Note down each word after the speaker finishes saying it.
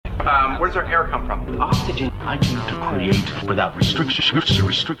Where does our air come from? Oxygen I need to create without restriction.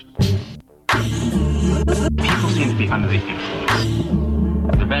 People seem to be under the influence.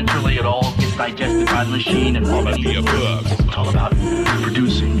 Eventually it all gets digested by the machine and all of the above. It's all about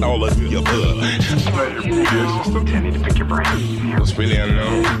producing. All of the above. I need to pick your brain. What's really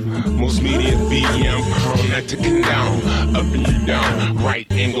unknown? Most media BM prone not to condone. Up and you down,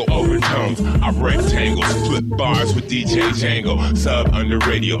 right angle overtones. I rectangles, flip bars with DJ Django. Sub under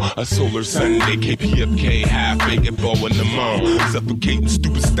radio, a solar Sunday. KPFK, half baked bow in the moan. Suffocating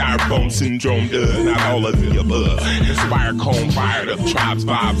stupid styrofoam syndrome does not all of the above. Inspire cone fired up, tribes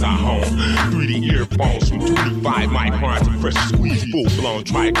vibes I home. 3D earphones from 25 microns to fresh squeeze, full blown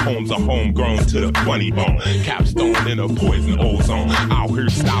trichomes are homegrown to the funny bone. Capstone in a poison ozone. I'll hear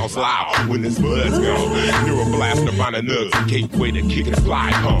styles loud when this bud's gone. Neuroblast, Nirvana nugs, a gateway to kick and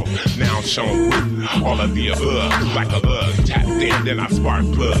fly home. Now shown with all of the above. Like a bug, tap in, then I spark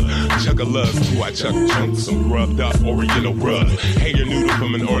plug. Chug a love, so I chuck chunks, some grubbed up oriental rug. Hang your noodle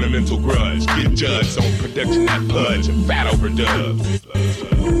from an ornamental grudge. Get judged on production that pudge and fat overdubs.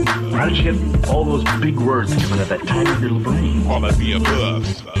 How did you get all those big words coming out of that tiny little brain? All of the above.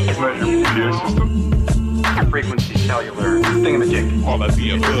 Frequency cellular thingamajig. All of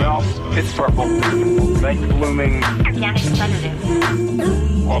the above. Well, fits to our night blooming organic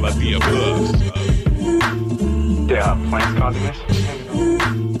sedative. All of the above. Yeah, plants causing this?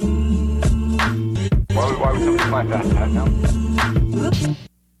 Why would somebody plant that? No?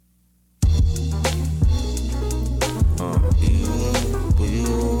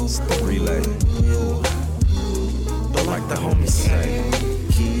 Relay. But like the homies say,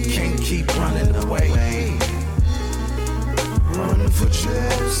 can't keep running away. Run for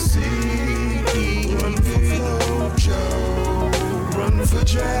Chelsea, run for Flojo, run for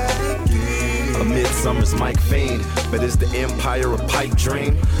Jackie. A midsummer's Mike Fiend, but is the empire a pipe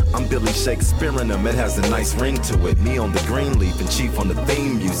dream? I'm Billy Shakespearean them, it has a nice ring to it. Me on the green leaf and Chief on the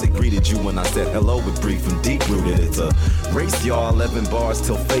theme music. Greeted you when I said hello with brief and deep rooted. It's a race, y'all, 11 bars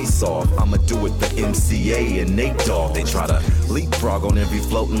till face off. I'ma do it the MCA and Nate Dogg. They try to leapfrog on every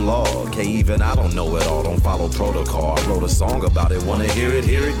floating log. Hey, even I don't know it all, don't follow protocol. I wrote a song about it, wanna hear it,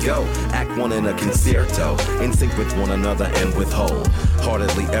 here it go. Act one in a concerto, in sync with one another and with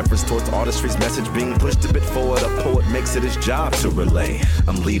wholeheartedly efforts towards artistry's message being pushed a bit forward. A poet makes it his job to relay.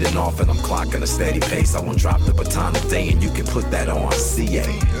 I'm leading off and I'm clocking a steady pace. I won't drop the baton today and you can put that on CA.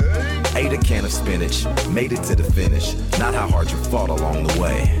 Ate a can of spinach, made it to the finish. Not how hard you fought along the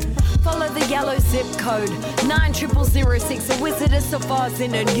way. Follow the yellow zip code 90006. A wizard of Safar's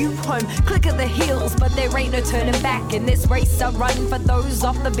in a new home. Click at the heels, but there ain't no turning back. In this race I run for those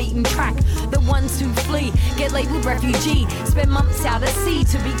off the beaten track. The ones who flee get labeled refugee. Spend months out at sea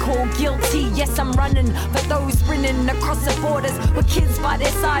to be called guilty. Yes, I'm running for those sprinting across the borders with kids by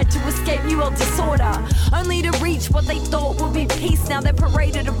their side to escape new world disorder. Only to reach what they thought would be peace. Now they're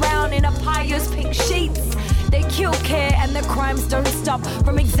paraded around in a pious pink sheets. They kill care and the crimes don't stop.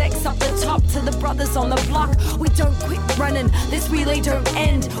 From execs up the top to the brothers on the block. We don't quit running, this relay don't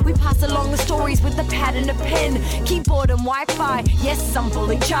end. We pass along the stories with the pad and a pen. Keyboard and Wi-Fi, yes, I'm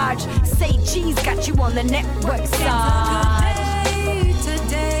fully charged. Say cheese, got you on the network side.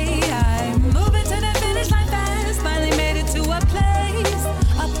 Today I'm moving to the finish line fast. Finally made it to a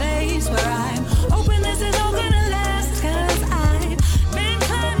place where I'm hoping this is all gonna last. Cause I've been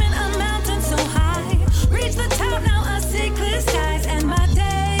climbing a mountain so high. Reach the top, now I see clear skies. And my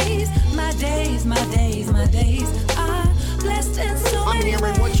days are blessed and so I'm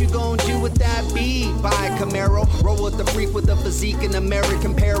hearing what you gon' do with that beat. Buy a Camaro, roll with the freak with the physique and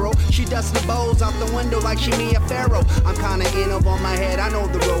American peril. She dusts the bowls out the window like she Mia Farrow. I'm kinda in over my head, I know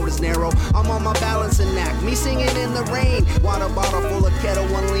the road is narrow. I'm on my balancing act, me singing in the rain. Water bottle full of kettle,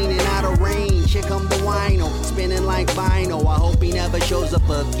 one leaning out of range. Here come the wino, spinning like vinyl. I hope he never shows up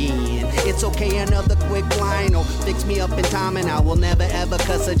again. It's okay, another quick lino. Fix me up in time and I will never ever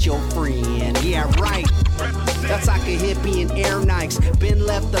cuss at your friend. Yeah, right. That's like a hippie in Air Nikes. Been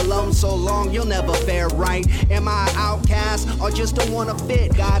left alone so long, you'll never fare right. Am I an outcast or just don't wanna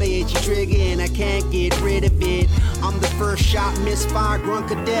fit? Got a itchy trigger and I can't get rid of it. I'm the first shot, misfire, grunt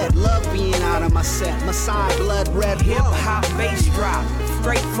cadet. Love being out of my set. My side, blood red. Hip hop bass drop,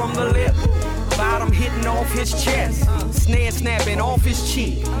 straight from the lip. Bottom hitting off his chest, snare snapping off his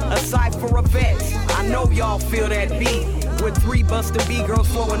cheek. A sight for a vet. I know y'all feel that beat. With 3 bustin' B-girls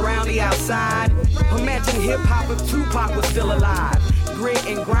flowing round the outside. Imagine hip-hop if Tupac was still alive. Grit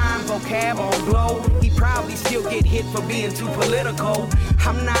and grime, vocab on glow. He probably still get hit for being too political.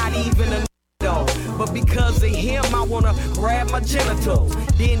 I'm not even a though, but because of him, I wanna water, grab my genitals,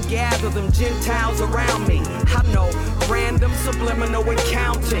 then gather them Gentiles around me. I know, random subliminal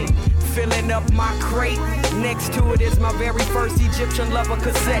accounting. Filling up my crate, next to it is my very first Egyptian lover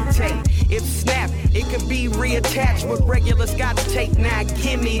cassette tape. If snapped, it can be reattached with regular Scotch tape. Now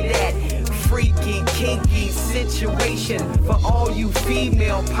gimme that freaky, kinky situation for all you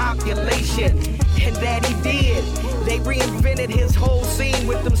female population. And that he did. They reinvented his whole scene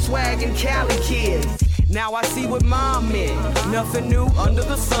with them swag and Cali kids. Now I see what mom meant. Nothing new under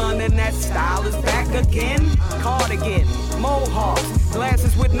the sun, and that style is back again. Cardigan, mohawks,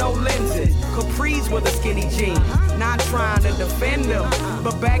 glasses with no lenses, capris with a skinny jean. Not trying to defend them,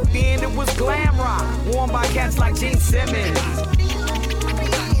 but back then it was glam rock, worn by cats like Gene Simmons.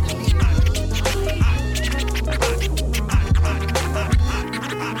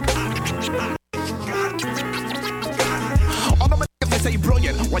 Say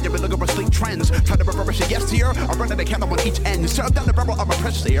brilliant, while you've been looking for sleek trends. Trying to refurbish a yes here, I'm running a candle on each end. Serve down the barrel of my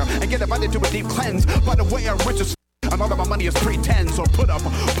precious here and get invited to a deep cleanse. By the way, I'm rich as and all of my money is pretend. So put up,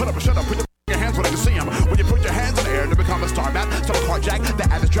 shut up, put your hands when I can see them. When you put your hands in the air to become a star map, so a carjack, the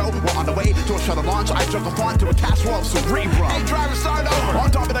average Joe. We're on the way to a shuttle launch. I juggle font to a casserole cerebral. Hey, driver, start over. On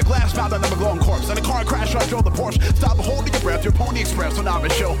top of the glass mouth, and I'm a glowing corpse. And a car crash, I drove the Porsche. Stop holding your breath, your Pony Express, so now I'm a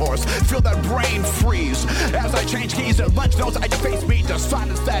show horse. Feel that brain freeze as I change keys at lunch notes. I just face beat to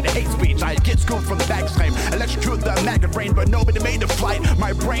silence that hate speech. I get scooped from the back frame, electrocute the maggot brain, but nobody made the flight.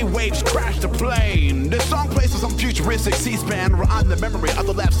 My brain waves crash the plane. This song plays some futuristic C-SPAN, where I'm the memory of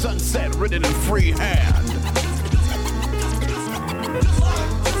the last sunset, written in freehand.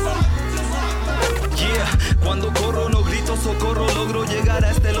 Yeah, cuando corro no grito socorro, logro llegar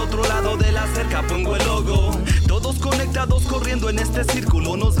hasta el otro lado de la cerca, pongo el logo. Todos conectados corriendo en este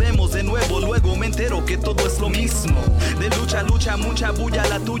círculo, nos vemos de nuevo, luego me entero que todo es lo mismo. De lucha, lucha, mucha bulla,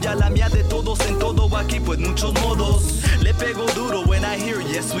 la tuya, la mía, de todos en todo aquí, pues muchos modos. Le pego duro when I hear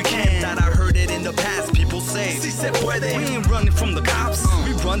yes we can. That I heard it in the past, people say, si se puede. We ain't running from the cops,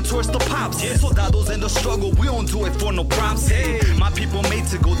 we run towards the pops. Yeah. Soldados in the struggle, we don't do it for no props. Hey, my people made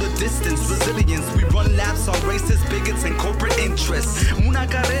to go the distance, resilience, we run laps on racist bigots and corporate interests. Una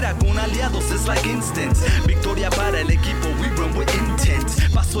carrera con aliados is like instant. Victoria para el equipo, we run with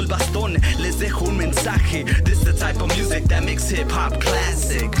intent. Paso el bastón, les dejo un mensaje. This the type of music that makes hip hop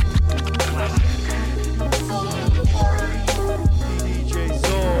classic. DJ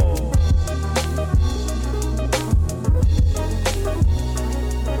Soul.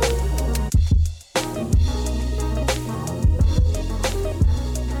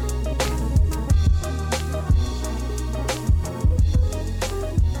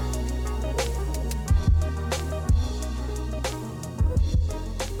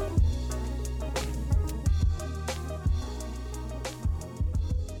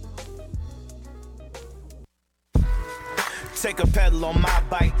 Take a pedal on my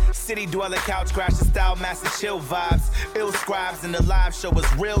bike. City dweller, couch crasher, style master, chill vibes. Ill scribes in the live show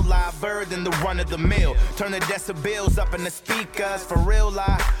is real live. Bird than the run of the mill. Turn the decibels up in the speakers for real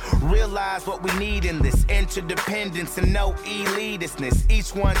life. Realize what we need in this interdependence and no elitistness.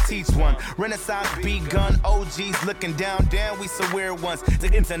 Each one teach one. Renaissance begun. OGs looking down, we some weird ones.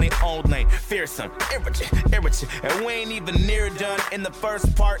 To enter in their own lane. Fearsome, irritant. And we ain't even near done in the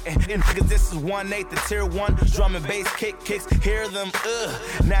first part. And because this is 1/8 the tier 1. Drum and bass kicks. Hear them,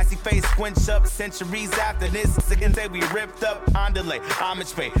 nasty face squinch up. Centuries after this, second day we ripped up on delay.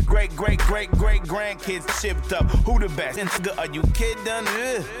 Homage pay, great grandkids chipped up. Who the best? And are you kidding?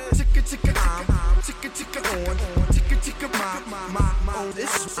 Chicka chicka on, chicka chicka on, on this.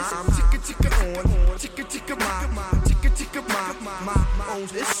 Chicka chicka on, chicka chicka chicka chicka on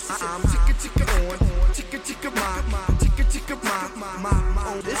this. Chicka chicka on, chicka chicka chicka chicka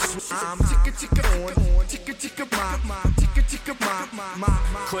on this. Chicka chicka on, chicka chicka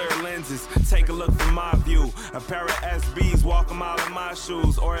Clear lenses, take a look from my view. A pair of SBs walk a mile in my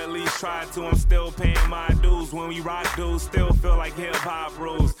shoes, or at least try to. I'm still paying my dues. When we rock dudes, still feel like hip hop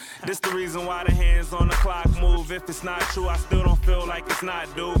rules. This the reason why the hands on the clock move. If it's not true, I still don't feel like it's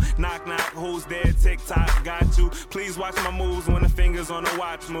not due. Knock knock, who's there? TikTok got you. Please watch my moves when the fingers on the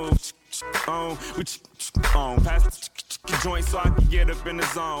watch move. Pass the joint so I can get up in the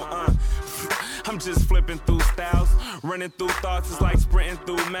zone. I'm just flipping through styles, running through thoughts is like sprinting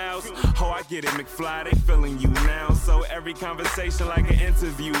through miles. Oh, I get it, McFly, they feeling you now. So every conversation like an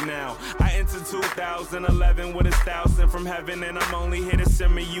interview now. I entered 2011 with a style sent from heaven, and I'm only here to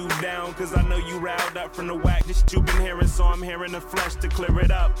simmer you down, cause I know you riled up from the whack that you been hearing, so I'm hearing the flesh to clear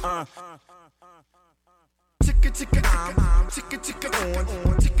it up. Chicka chicka on, chicka chicka on,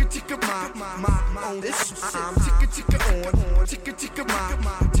 chicka chicka on this. Chicka chicka on, chicka chicka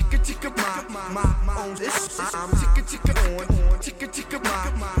chicka chicka on on this. I'm ticka ticka on, ticka ticka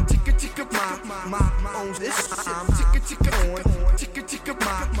my, ticka ticka my on this. I'm ticka ticka on, ticka ticka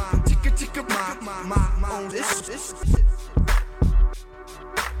my, ticka ticka my on this.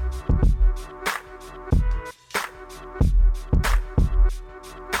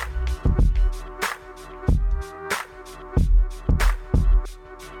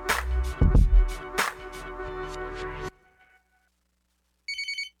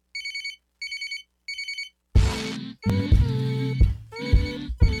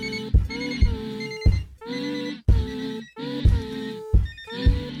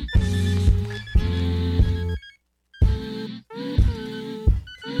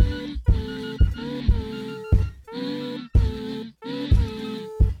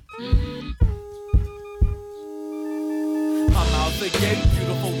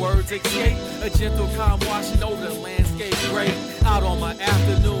 Escape, a gentle calm washing over the landscape great. Out on my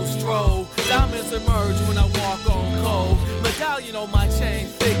afternoon stroll, diamonds emerge when I walk on cold. Medallion on my chain,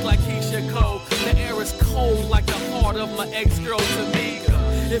 thick like Keisha Cole. The air is cold like the heart of my ex-girl Tamika.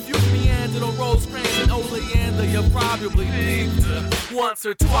 If you meandered on Rosecrans and Oleander, you're probably peeped once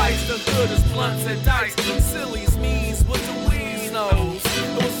or twice. The hood is blunts and dice, sillies, means what the weeds knows.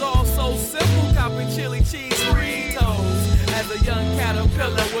 It was all so simple, copping chili cheese Fritos. As a young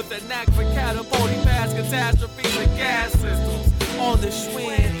caterpillar with a knack for catapulting past catastrophes and gas systems on the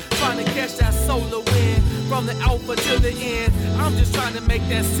Schwinn, trying to catch that solar wind from the alpha to the end. I'm just trying to make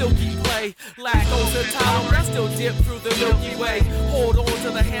that silky play. Lactose I still dip through the Milky Way. Hold on to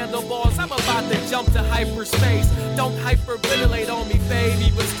the handlebars, I'm about to jump to hyperspace. Don't hyperventilate on me,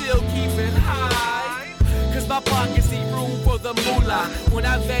 baby, but still keep it high. Cause my pockets see room for the moolah. When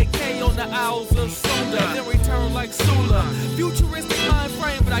I vacay on the Isles of Sunda, then return like Sula. Futuristic mind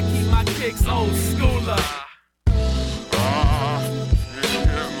frame, but I keep my kicks old schooler.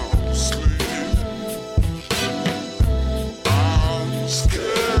 I'm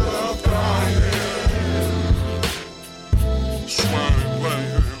scared of dying.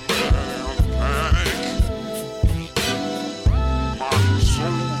 Sweating, panic. My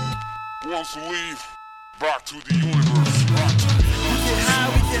soul wants to leave. Back to the universe. We get high,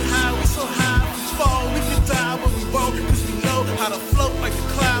 we so high, we fall, we can die when we roll, cause we know how to float like the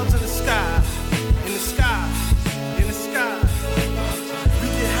clouds in the sky, in the sky, in the sky. We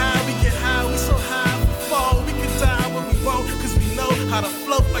get high, we so high, we fall, we can die when we roll, cause we know how to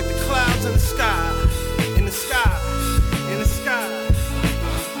float like the clouds in the sky, in the sky, in the sky.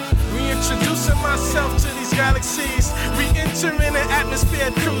 Reintroducing myself to these galaxies, re-entering the atmosphere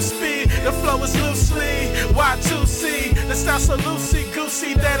at cruise speed. The flow is loosely Y2C. The style so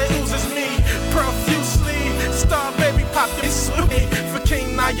loosey-goosey that it oozes me profusely. Star baby pop this sweet for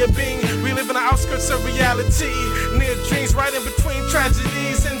King Naya Bing. We live in the outskirts of reality, near dreams right in between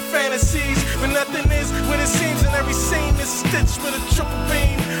tragedies and fantasies. When nothing is when it seems, and every scene is stitched with a triple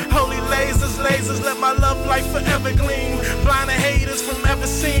beam. Holy lasers, let my love light forever gleam. Blind the haters from ever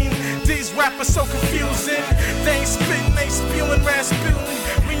seen. These rappers so confusing. They ain't spitting, they spewing Rasputin.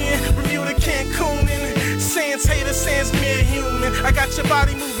 We in Bermuda, Cancun, sans hater, sans mere human. I got your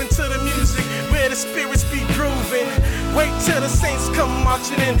body moving to the music where the spirits be grooving. Wait till the saints come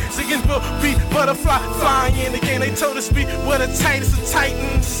marching in. Ziggins will be butterfly flying in again. They told us we were the tightest of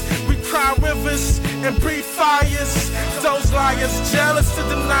titans. We cry rivers and breathe fires. Those liars jealous to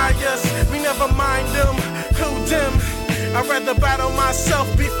deny us. We never mind them, who them? I'd rather battle myself,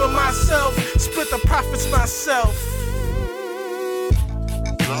 be for myself, split the profits myself.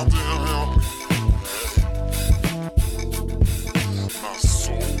 Goddamn help me. My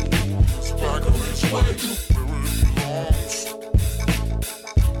soul is back on its way where it belongs.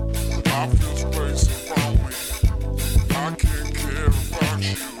 I feel space around me. I can't care about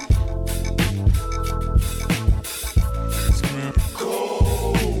you. It's been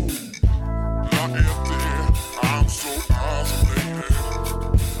cold, not empty. I'm so isolated.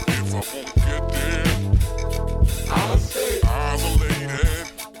 If I won't get there, I'll stay isolated.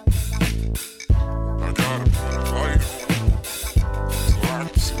 I gotta put a light on so I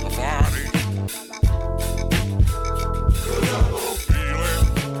can see my body. Cause I don't feel it.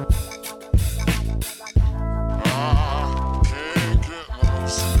 I can't get no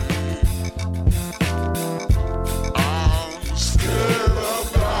sleep. I'm scared of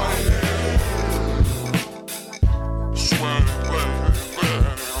dying. Sweating,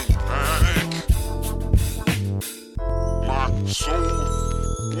 panic. My soul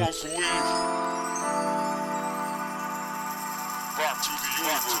wants to leave. Back to the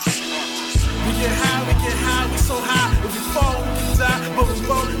universe. We get high, we so high. If we fall, we can die, but we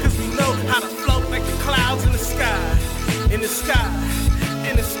won't, cause we know how to float like the clouds in the sky, in the sky,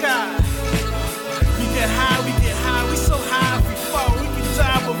 in the sky.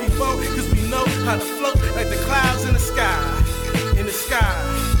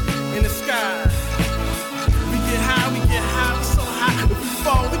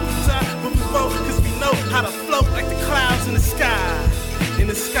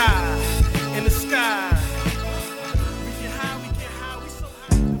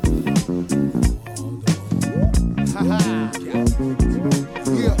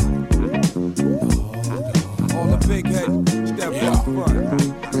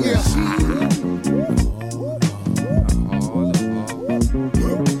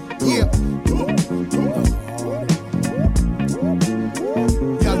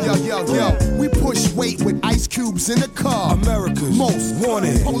 in the car. America's most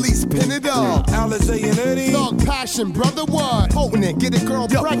wanted. Police pin it up. Alizé and Eddie. Thug passion, brother, what? Holding it, get a girl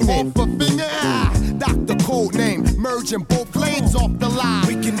pregnant. Off a finger, Dr. Code name. Merging both lanes off the line.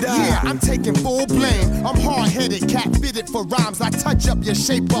 We can die. Yeah, I'm taking full blame. I'm hard-headed, cat-fitted for rhymes. I touch up your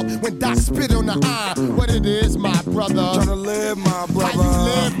shape up when Doc spit on the eye. What it is, my brother. Tryna live, my brother. How you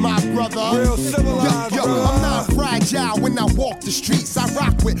live, my brother. Real civilized, yo, I'm not fragile when I walk the streets. I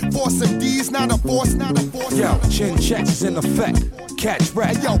rock with force MDs, not a force, not a force. Yo, chin checks is in effect. Catch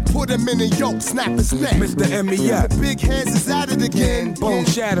rat. Hey, yo, put him in a yoke, snap his neck. Mr. MEF. The big hands is at it again. Bone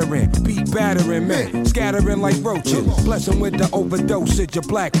shattering, beat battering, man. Scattering like roaches. Bless him with the overdosage of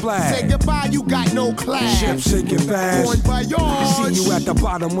black flag. Say goodbye, you got no class. Ship sinking fast. Bon voyage. See you at the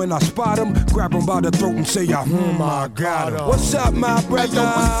bottom when I spot him. Grab him by the throat and say, oh my God. What's up, my brother? Hey, yo,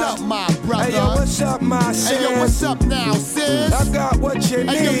 what's up, my brother? Hey, yo, what's up, my sis? Hey, yo, what's up now, sis? I got what you need.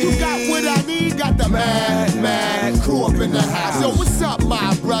 Hey, yo, you got what I need. Got the mad crew up in the house. Yo, what's up,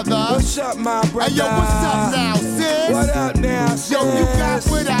 my brother? What's up, my brother? Hey, yo, what's up now, sis? What up now, sis? Yo, you got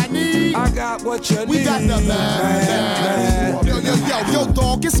what I need. I got what you need. We got the mad. Yo,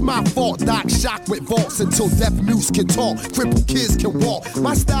 dog, it's my fault. Doc shock with vaults until deaf mutes can talk. Crippled kids can walk.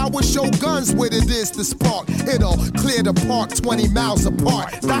 My style will show guns what it is to spark. It'll clear the park 20 miles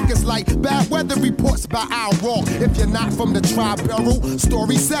apart. Doc is like bad weather reports by Al Rock. If you're not from the tri-barrel,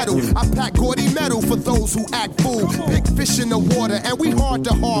 story settled. I pack gaudy metal for those who act fool. Big fish in the water and we hard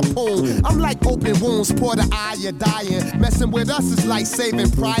to harpoon. I'm like open wounds, pour the eye, you're dying. Messing with us is like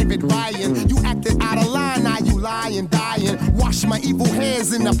saving Private Ryan. You acted out of line, now you lying, dying. Wash my evil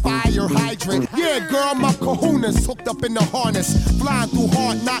hands in the fire hydrant. Yeah, girl, my kahunas hooked up in the harness. Flying through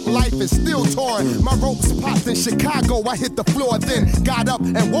hard knock life is still torn. My ropes popped in Chicago, I hit the floor, then got up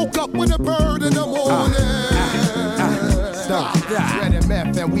and woke up with a bird in the morning. Red and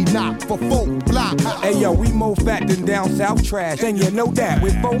meth and we knock for folk block. Hey yo, we more fat than down south trash, and you know that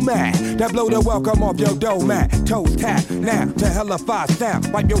with format that blow the welcome off your dough mat. Toes tap now to hella 5 stamp.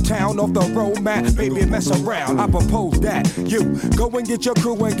 Wipe your town off the road mat, baby mess around. I propose that you go and get your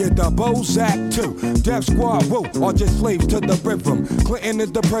crew and get the Bozak too. Death Squad, woo, or just slaves to the rhythm. Clinton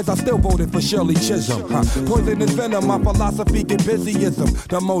is the pres, I still voted for Shirley Chisholm. Poison is venom, my philosophy get busyism.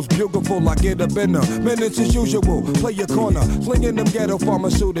 The most beautiful, I get up in her. Minutes as usual, play your corner. Slinging them ghetto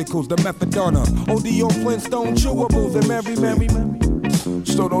pharmaceuticals, the methadona. OD on Flintstone chewables and Mary.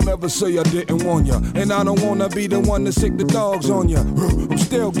 So don't ever say I didn't warn ya. And I don't wanna be the one to sick the dogs on ya. I'm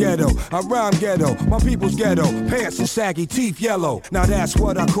still ghetto, I rhyme ghetto. My people's ghetto, pants are saggy, teeth yellow. Now that's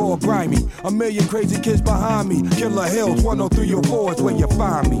what I call grimy. A million crazy kids behind me. Killer Hills, 10304 is where you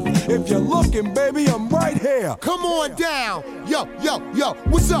find me. If you're looking, baby, I'm right here. Come on down. Yo,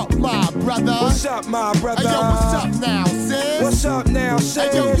 what's up, my brother? What's up, my brother? Hey, yo, what's up now, sis? What's up now, sis?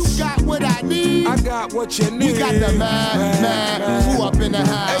 Hey, yo, you got what I need. I got what you need. We got the mad crew up in the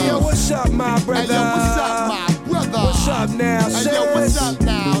house. Hey, yo, what's up, my brother? Hey, yo, what's up, my brother? What's up now, sis? Hey, yo, what's up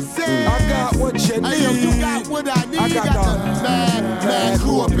now, sis? I got what you need. Hey, yo, you got what I need. I got the mad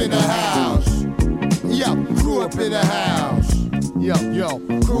crew up in the house. Yo, crew up in the house. Yo,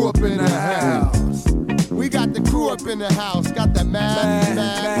 crew up in the house. We got the crew up in the house. Got the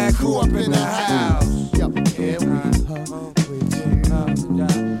mad crew up in the house. Yo, here we hug with you.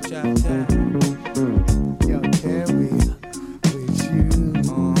 Yo, here we with you.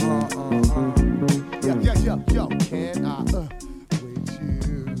 Yo, can I with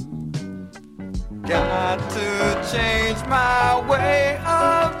you? Got to change my way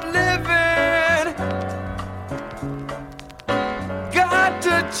of living. Got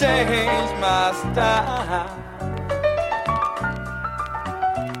to change my style.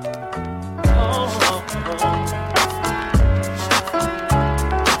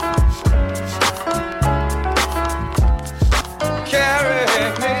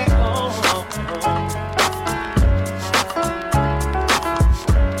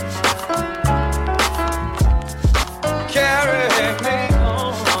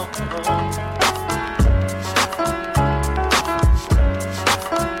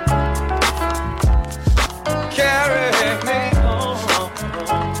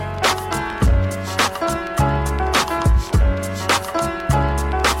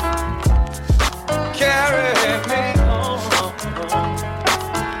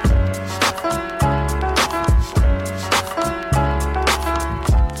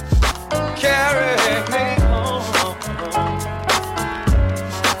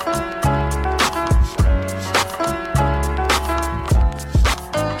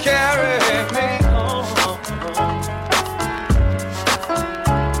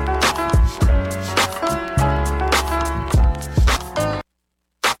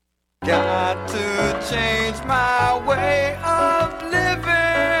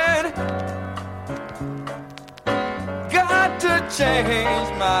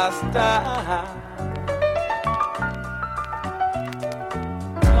 my style.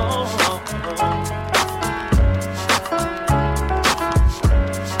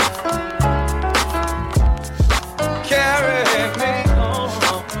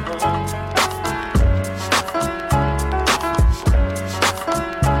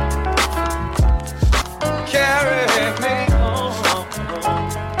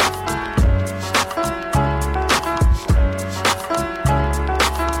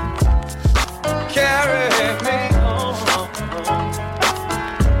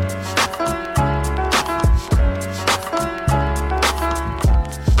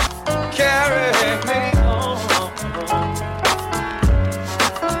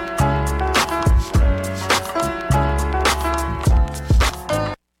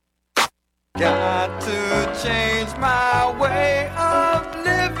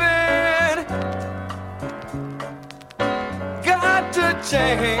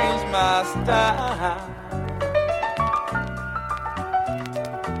 Change my style.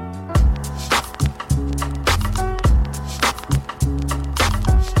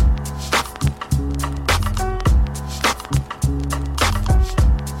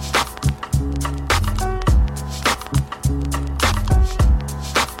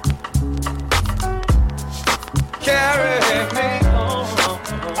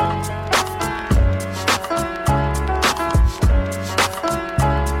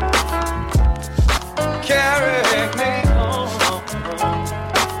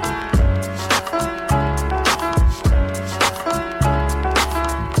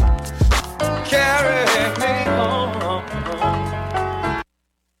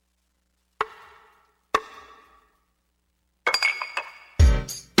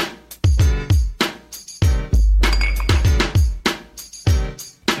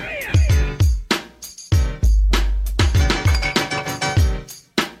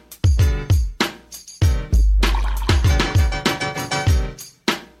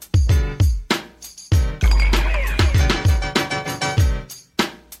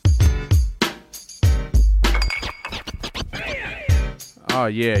 Oh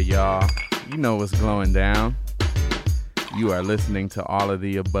yeah, y'all. You know what's going down. You are listening to All of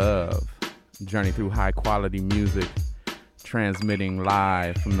the Above. Journey through high quality music, transmitting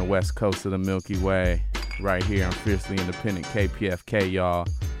live from the west coast of the Milky Way, right here on Fiercely Independent KPFK, y'all.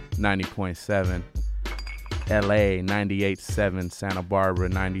 90.7 LA, 98.7 Santa Barbara,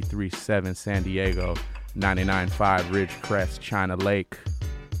 93.7 San Diego, 99.5 Ridgecrest, China Lake.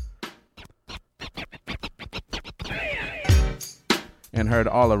 And heard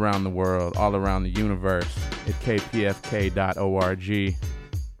all around the world, all around the universe at kpfk.org.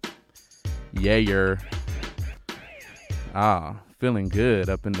 Yeah, feeling good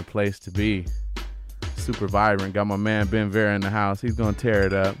up in the place to be. Super vibrant. Got my man Ben Vera in the house. He's gonna tear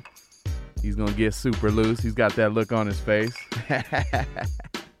it up. He's gonna get super loose. He's got that look on his face.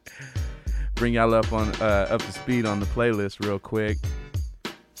 Bring y'all up to speed on the playlist real quick.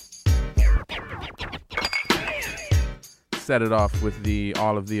 Set it off with the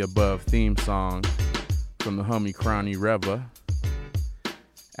All of the Above theme song from the homie Crony Reva.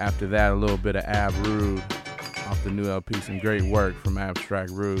 After that, a little bit of Ab Rude off the new LP, some great work from Abstract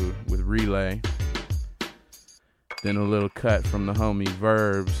Rude with Relay. Then a little cut from the homie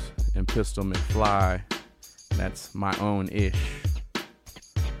Verbs and Pistol McFly. That's My Own Ish.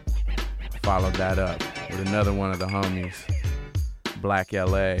 Followed that up with another one of the homies, Black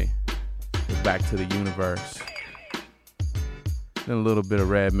LA, with Back to the Universe. Then a little bit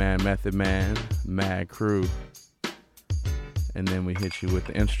of Redman, Method Man, Mad Crew. And then we hit you with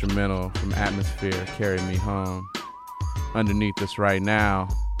the instrumental from Atmosphere, Carry Me Home. Underneath us right now,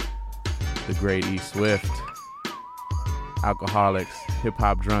 the great E Swift, Alcoholics, Hip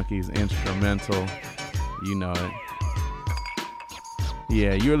Hop Drunkies, instrumental. You know it.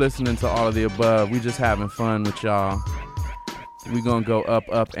 Yeah, you're listening to All of the Above. We just having fun with y'all. We gonna go up,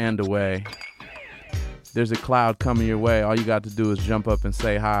 up, and away. There's a cloud coming your way. All you got to do is jump up and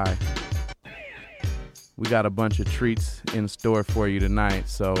say hi. We got a bunch of treats in store for you tonight,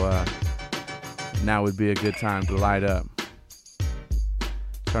 so now would be a good time to light up.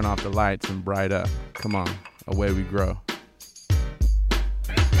 Turn off the lights and bright up. Come on, away we grow.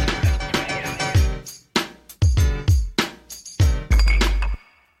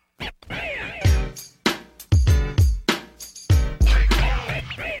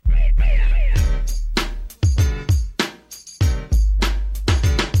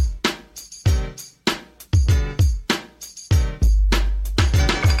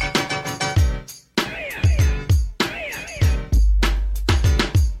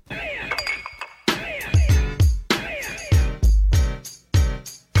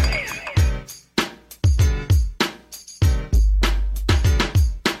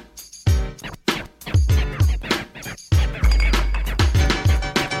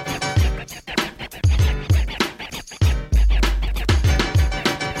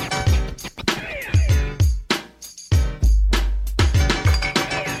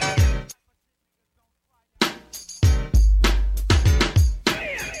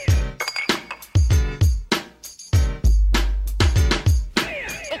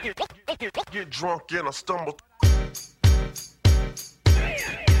 Get drunk and I stumble.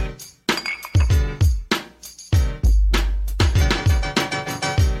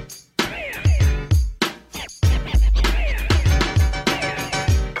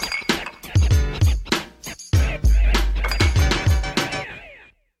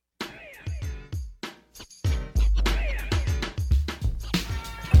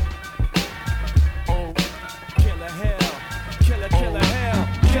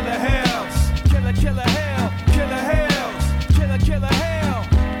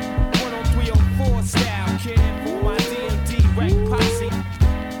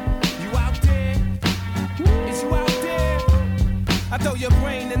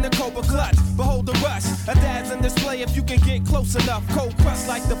 Enough, cold crust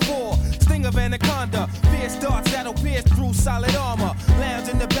like the four, sting of anaconda, fierce darts that'll pierce through solid armor, lounge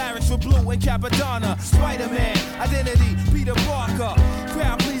in the barracks with blue and Capadonna, Spider-Man, identity, Peter Parker,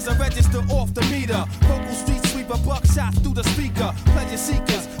 crowd pleaser, register off the meter, vocal street sweeper, buckshots through the speaker, pleasure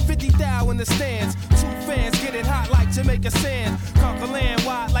seekers, 50 thou in the stands, true fans get it hot like Jamaica sand, conquer land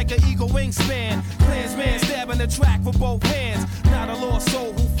wide like an eagle wingspan, Klansman stabbing the track for both hands, not a lost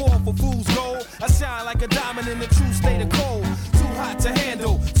soul who fall for fool's gold, I shine like a diamond in the true state of cold, hot to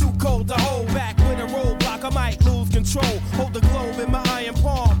handle, too cold to hold back with a roadblock. I might lose control. Hold the globe in my iron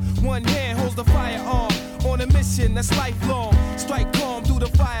palm. One hand holds the firearm. On a mission that's lifelong. Strike calm through the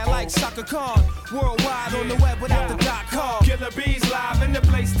fire like Shaka Khan. Worldwide on the web without the .com. Killer bees live in the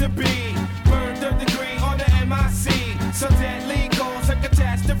place to be. Burn 3rd degree on the MIC. So deadly cause a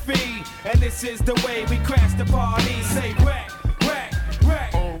catastrophe. And this is the way we crash the party. Say whack, whack,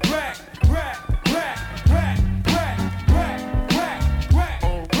 whack, whack, whack, whack, whack.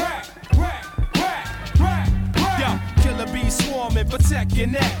 Swarming, protect your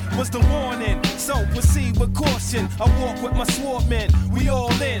neck was the warning. So proceed with caution. I walk with my swordmen. We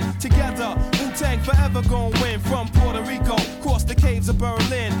all in together. Wu-Tang forever gon' win. From Puerto Rico, cross the caves of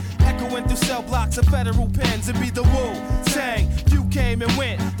Berlin, echoing through cell blocks of federal pens. It be the Wu-Tang. Few came and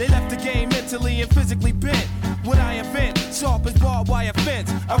went. They left the game mentally and physically bent. What I invent, sharp as barbed wire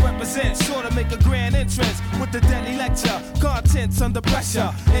fence. I represent, sure to make a grand entrance with the deadly lecture. Contents under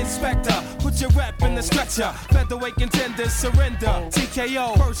pressure. Inspector, put your rep in the stretcher. Featherweight contenders surrender.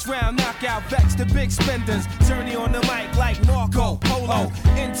 TKO, first round knockout, vex the big spenders. Journey on the mic like Marco Polo.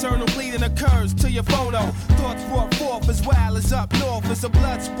 Internal bleeding occurs to your photo. Thoughts brought forth as wild as up north. It's a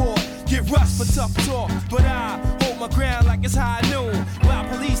blood sport. Get rushed for tough talk, but I hold my ground like it's high noon. While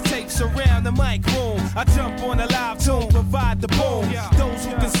police tapes surround the mic room, I jump on a live tune, provide the boom. Those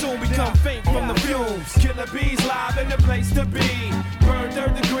who consume become faint from the fumes. Killer bees live in the place to be. Burn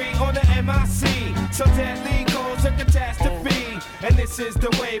 3rd degree on the MIC. So deadly cause a catastrophe. And this is the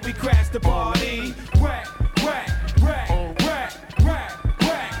way we crash the party. Whack, whack, whack, whack, whack, whack,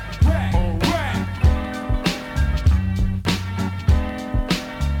 whack, whack.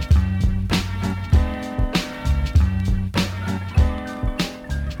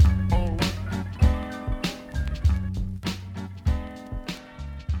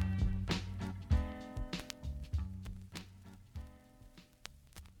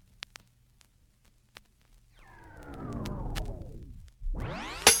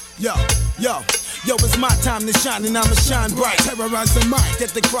 Yo, it's my time to shine and I'ma shine bright. Terrorize the mic, get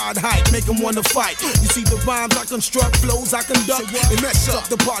the crowd hype, make them wanna fight. You see the rhymes I construct, flows I conduct, they mess up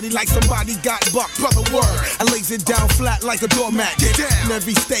the party like somebody got bucked. Brother word, I lays it down flat like a doormat. Get down in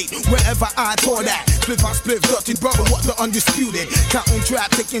every state, wherever I pour that. Spliff I spliff, dirty brother, what the undisputed. Counting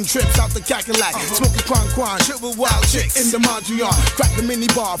trap, taking trips out the Cadillac. Smoking quan, shit with wild chicks in the Mondrian. Crack the mini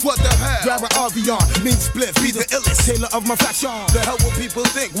bar, what the hell? Grab an RV on, mean spliff, be the illest tailor of my fashion. The hell will people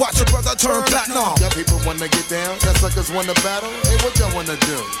think? Watch your brother turn platinum. Y'all people wanna get down, y'all suckers wanna battle. Hey, what y'all wanna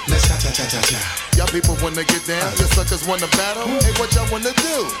do? Let's cha-cha-cha-cha-cha. Y'all people wanna get down, y'all suckers wanna battle. Hey, what y'all wanna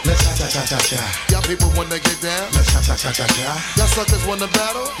do? Let's cha-cha-cha-cha-cha. Y'all people wanna get down, let's cha-cha-cha-cha-cha. Y'all suckers wanna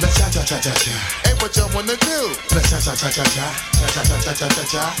battle. Let's cha-cha-cha-cha-cha. Hey, what y'all wanna do? Let's cha-cha-cha-cha-cha.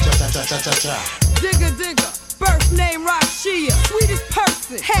 Cha-cha-cha-cha-cha-cha. Cha-cha-cha-cha-cha-cha. Digga. Birth name Rashia, sweetest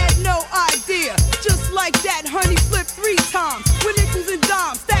person, had no idea. Just like that, honey flipped 3 times. With nickels and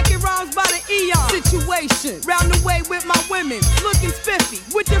dimes, stacking rhymes by the eon. Situation, round the way with my women, looking spiffy,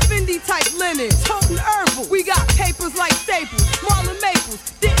 with the Fendi type linen. Toting herbal, we got papers like Staples, Marlon Maples.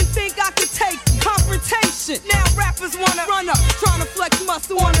 Didn't think I could take you. Confrontation, now rappers wanna run up, trying to flex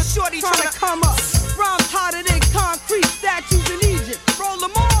muscle on a shorty trying to come up. Rhymes hotter than concrete, statues in Egypt. Roll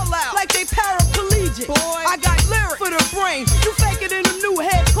them all out like they paraplegic. Boy, I got lyrics for the brain. You fake it in them new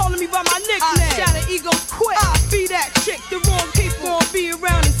heads calling me by my nickname. I shatter egos quick. I be that chick. The wrong people won't be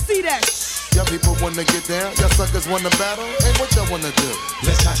around and see that. Y'all people wanna get down, y'all suckers wanna battle. Hey, what y'all wanna do?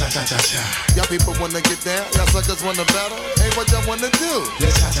 Let's cha-cha-cha-cha-cha. Y'all people wanna get down, y'all suckers wanna battle. Hey, what y'all wanna do?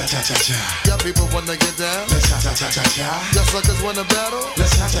 Let's cha-cha-cha-cha-cha. Y'all people wanna get down. Let's cha-cha-cha-cha-cha. Y'all suckers wanna battle.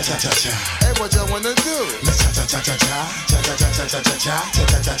 Let's cha-cha-cha-cha-cha. Hey, what y'all wanna do? Let's cha-cha-cha-cha-cha. Cha-cha-cha-cha-cha-cha.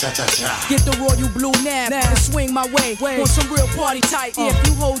 Cha-cha-cha-cha-cha. Get the royal blue now and swing my way. Want some real party type? If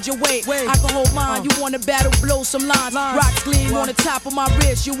you hold your weight, I can hold mine. You wanna battle, blow some lines. Rocks gleam on the top of my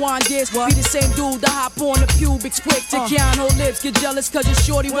wrist. You want this? Be the same dude to hop on the pubics quick to count her lips. Get jealous cause your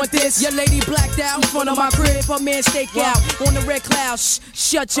shorty want this. Your lady blacked out in front of my crib. Her man stake out on the red cloud.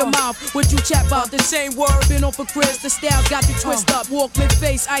 Shut your mouth. What you chat about? The same word. Been on for Chris. The styles got you twist up. Walkman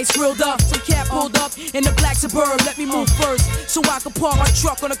face, ice grilled up. Some cap pulled up in the black Suburb. Let me move first so I can park my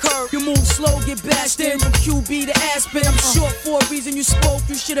truck on the curb. You move slow, get bashed in from QB to Aspen. I'm short for a reason. You spoke,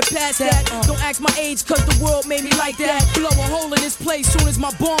 you should've passed that. Don't ask my age cause the world made me like that. Blow a hole in this place soon as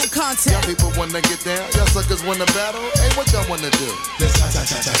my bomb contact. Y'all people wanna get down, y'all suckers wanna battle. Hey, what y'all wanna do? Let's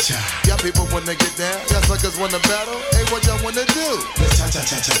cha-cha-cha-cha-cha. Y'all people wanna get down, y'all suckers wanna battle. Hey, what y'all wanna do? Let's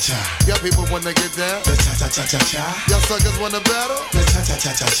cha-cha-cha-cha-cha. Y'all people wanna get down. Let's cha-cha-cha-cha-cha. Y'all suckers wanna battle. Let's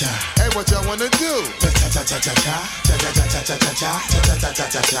cha-cha-cha-cha-cha. Hey, what y'all wanna do? Let's cha-cha-cha-cha-cha. Cha-cha-cha-cha-cha-cha.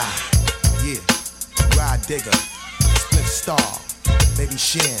 Cha-cha-cha-cha-cha. Yeah, Ride Digger, Split Star, Baby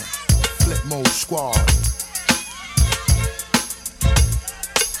Shin, Flip Mode Squad.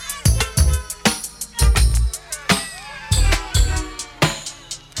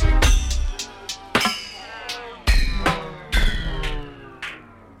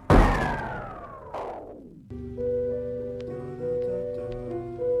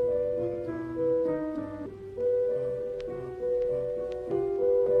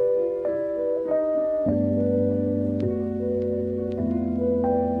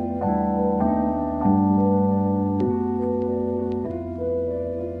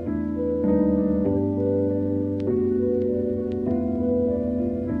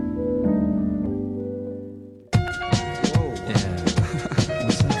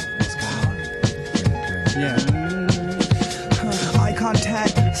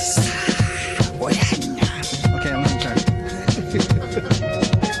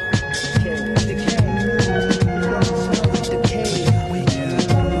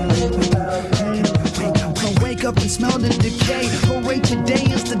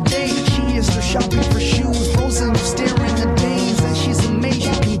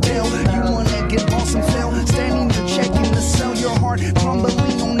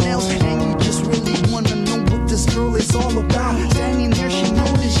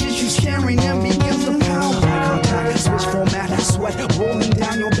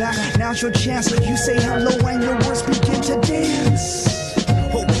 Your chance, you say hello and your words begin to dance.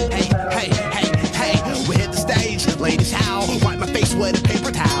 Oh, hey, hey, hey, hey, we hit the stage, ladies howl, wipe my face with a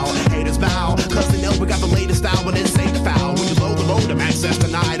paper towel. Haters bow, cause they know we got the latest style, but it's safe to foul. When you load the modem, access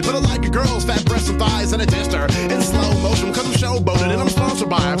denied. But I like a girl's fat breasts and thighs and a tester in slow motion, cause I'm showboated and I'm sponsored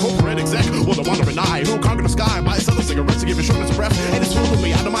by a corporate exec with a wandering eye who conquer the sky, buy selling cigarettes to give insurance a breath. And it's fooling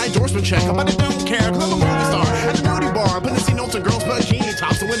me out of my endorsement check, but I don't care, cause I'm a movie star at the beauty bar, putting C notes on girls' bikini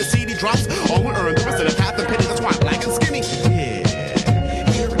tops. So when the CD drops, all we earn the rest of the path and penny. That's why I'm black and skinny. Yeah,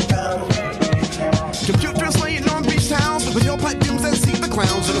 here we go. Computers laying on beach towels with your pipe fumes and see the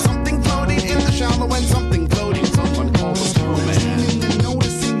clowns. And there's something floating in the shallow and something floating. Someone call the snowman.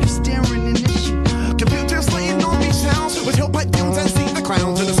 Noticing you staring in this shit. Computers laying on beach towels with your pipe fumes and see the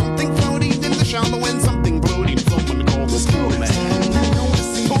clowns. And there's something floating in the shallow and something floating. Someone call the snowman.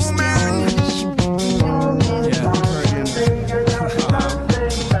 Oh man.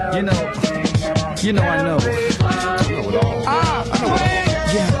 You know I know. I know it all. I know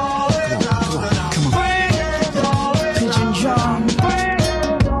it all. Yeah. Come on. Pigeon John.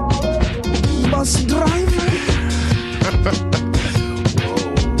 Bus driver.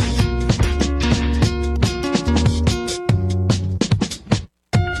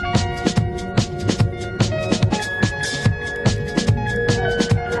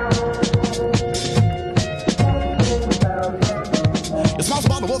 It smells a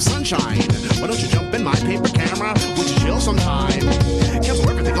bottle of sunshine. Why don't you jump in my paper camera? Would you chill sometime? Cancel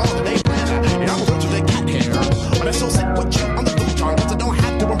everything all today, planner. And I'm allergic to cat hair. But I still sit with you on the futon, cause I don't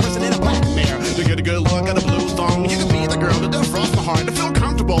have to impersonate a black mare. To get a good look at a blue thong, you can be the girl to defrost my heart. To feel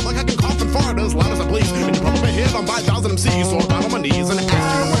comfortable, like I can cough and fart as loud as I please. And you probably hit on 5,000 MCs, so I'm down on my knees and ask you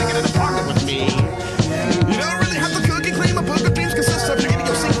to want to get in the apartment with me. You don't really have to cook and clean. My book of dreams consists of you getting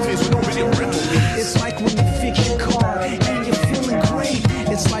your single face with no video rental. It's like when you fix your car and you're feeling great.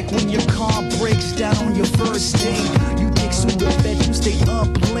 It's like when your car breaks down on your first date. You take to the bed, you stay up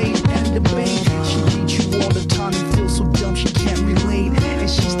late and debate. She beats you all the time and feels so dumb she can't relate. And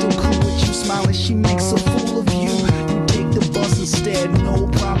she's still cool with you, smiling. She bed, no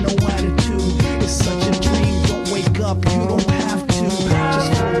problem, no attitude. It's such a dream, don't wake up, you don't have to.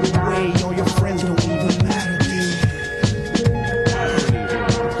 Just float away, all your friends don't even matter, dude.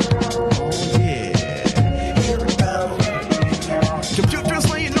 Oh yeah, here we go. Computers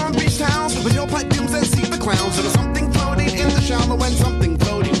laying on beach towns with your pipe fumes and see the clowns. And there's something floating in the shallow and something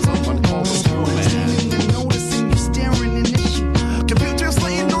floating. Someone call the snowman. Noticing you staring in this shit. Computers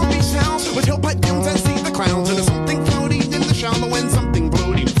laying on beach towns with your pipe fumes and see the clowns. And there's something floating in the shallow and something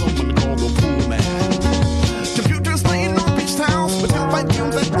floating.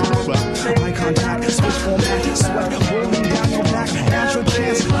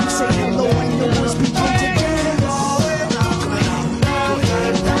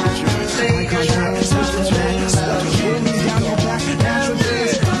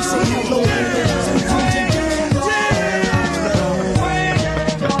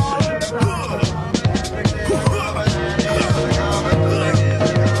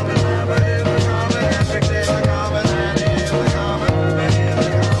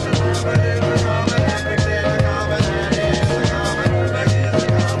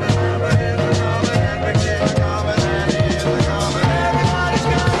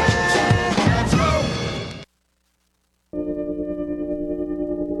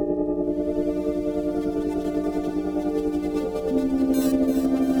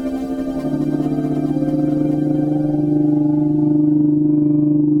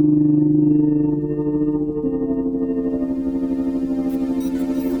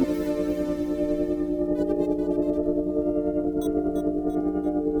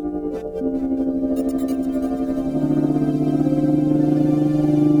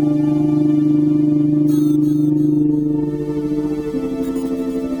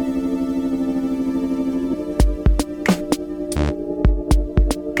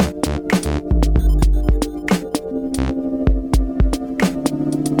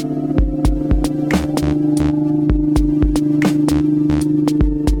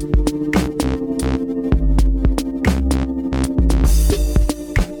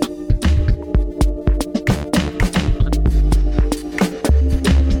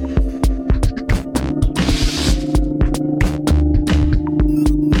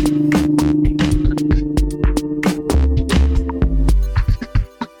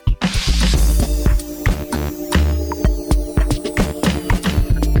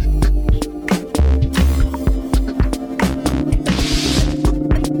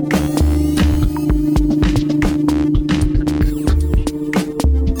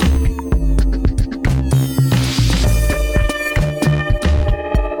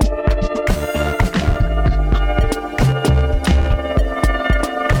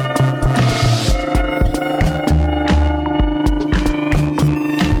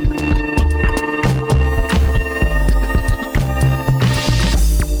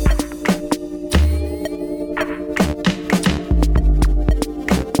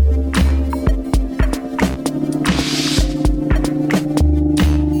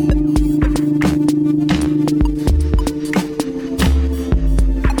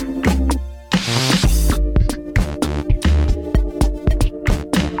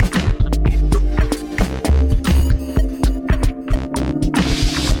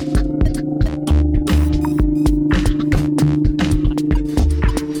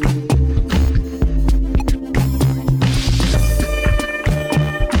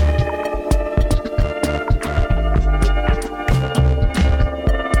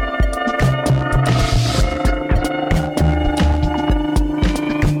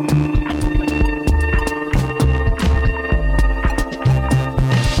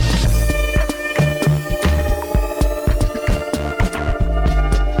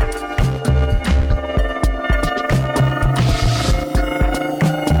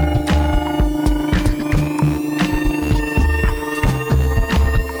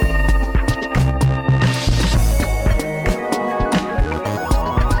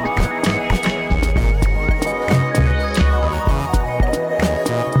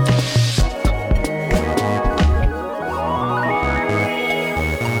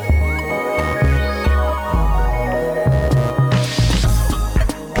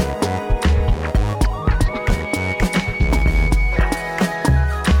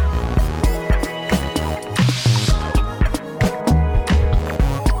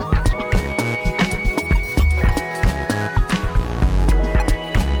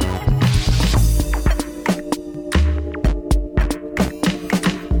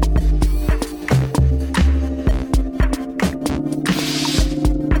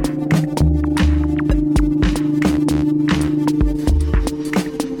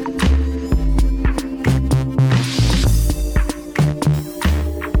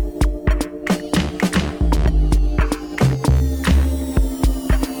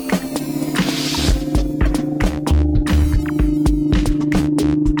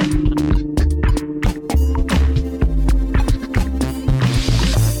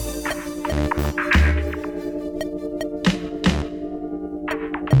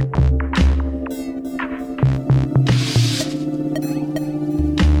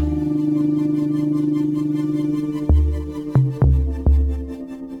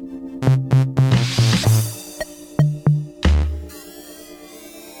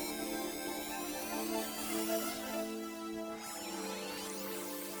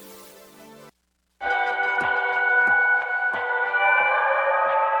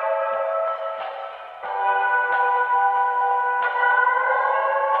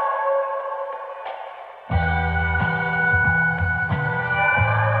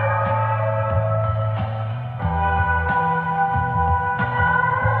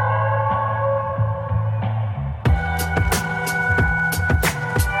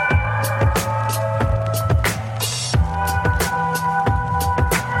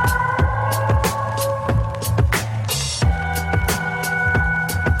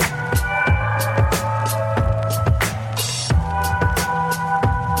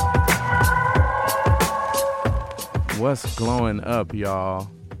 What's glowing up,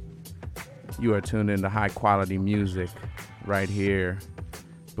 y'all? You are tuned into high quality music right here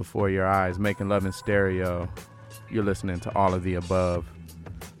before your eyes, making love in stereo. You're listening to All of the Above.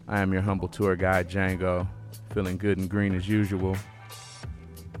 I am your humble tour guide, Django, feeling good and green as usual.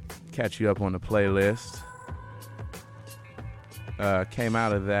 Catch you up on the playlist. Came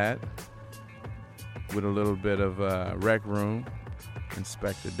out of that with a little bit of Rec Room,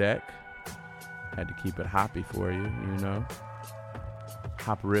 Inspector Deck. Had to keep it hoppy for you, you know.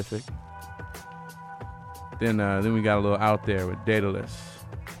 Hopperific. Then we got a little Out There with Daedalus,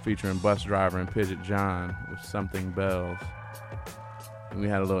 featuring Bus Driver and Pidget John with Something Bells. And we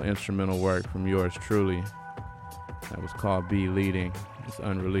had a little instrumental work from yours truly that was called Be Leading. It's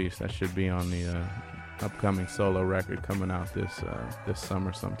unreleased. That should be on the upcoming solo record coming out this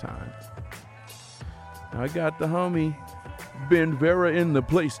summer sometime. I got the homie Ben Vera in the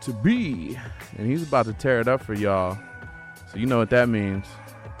place to be, and he's about to tear it up for y'all. So you know what that means.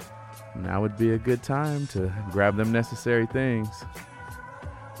 Now would be a good time to grab them necessary things.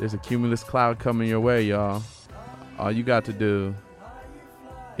 There's a cumulus cloud coming your way, y'all. All you got to do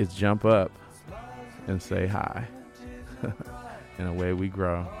is jump up and say hi. And away we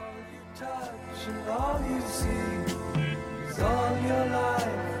grow. And all you see is all your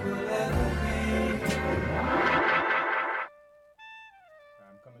life will ever be.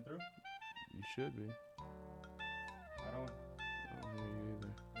 I'm coming through? You should be. I don't hear you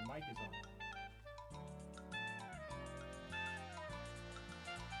either. The mic is on.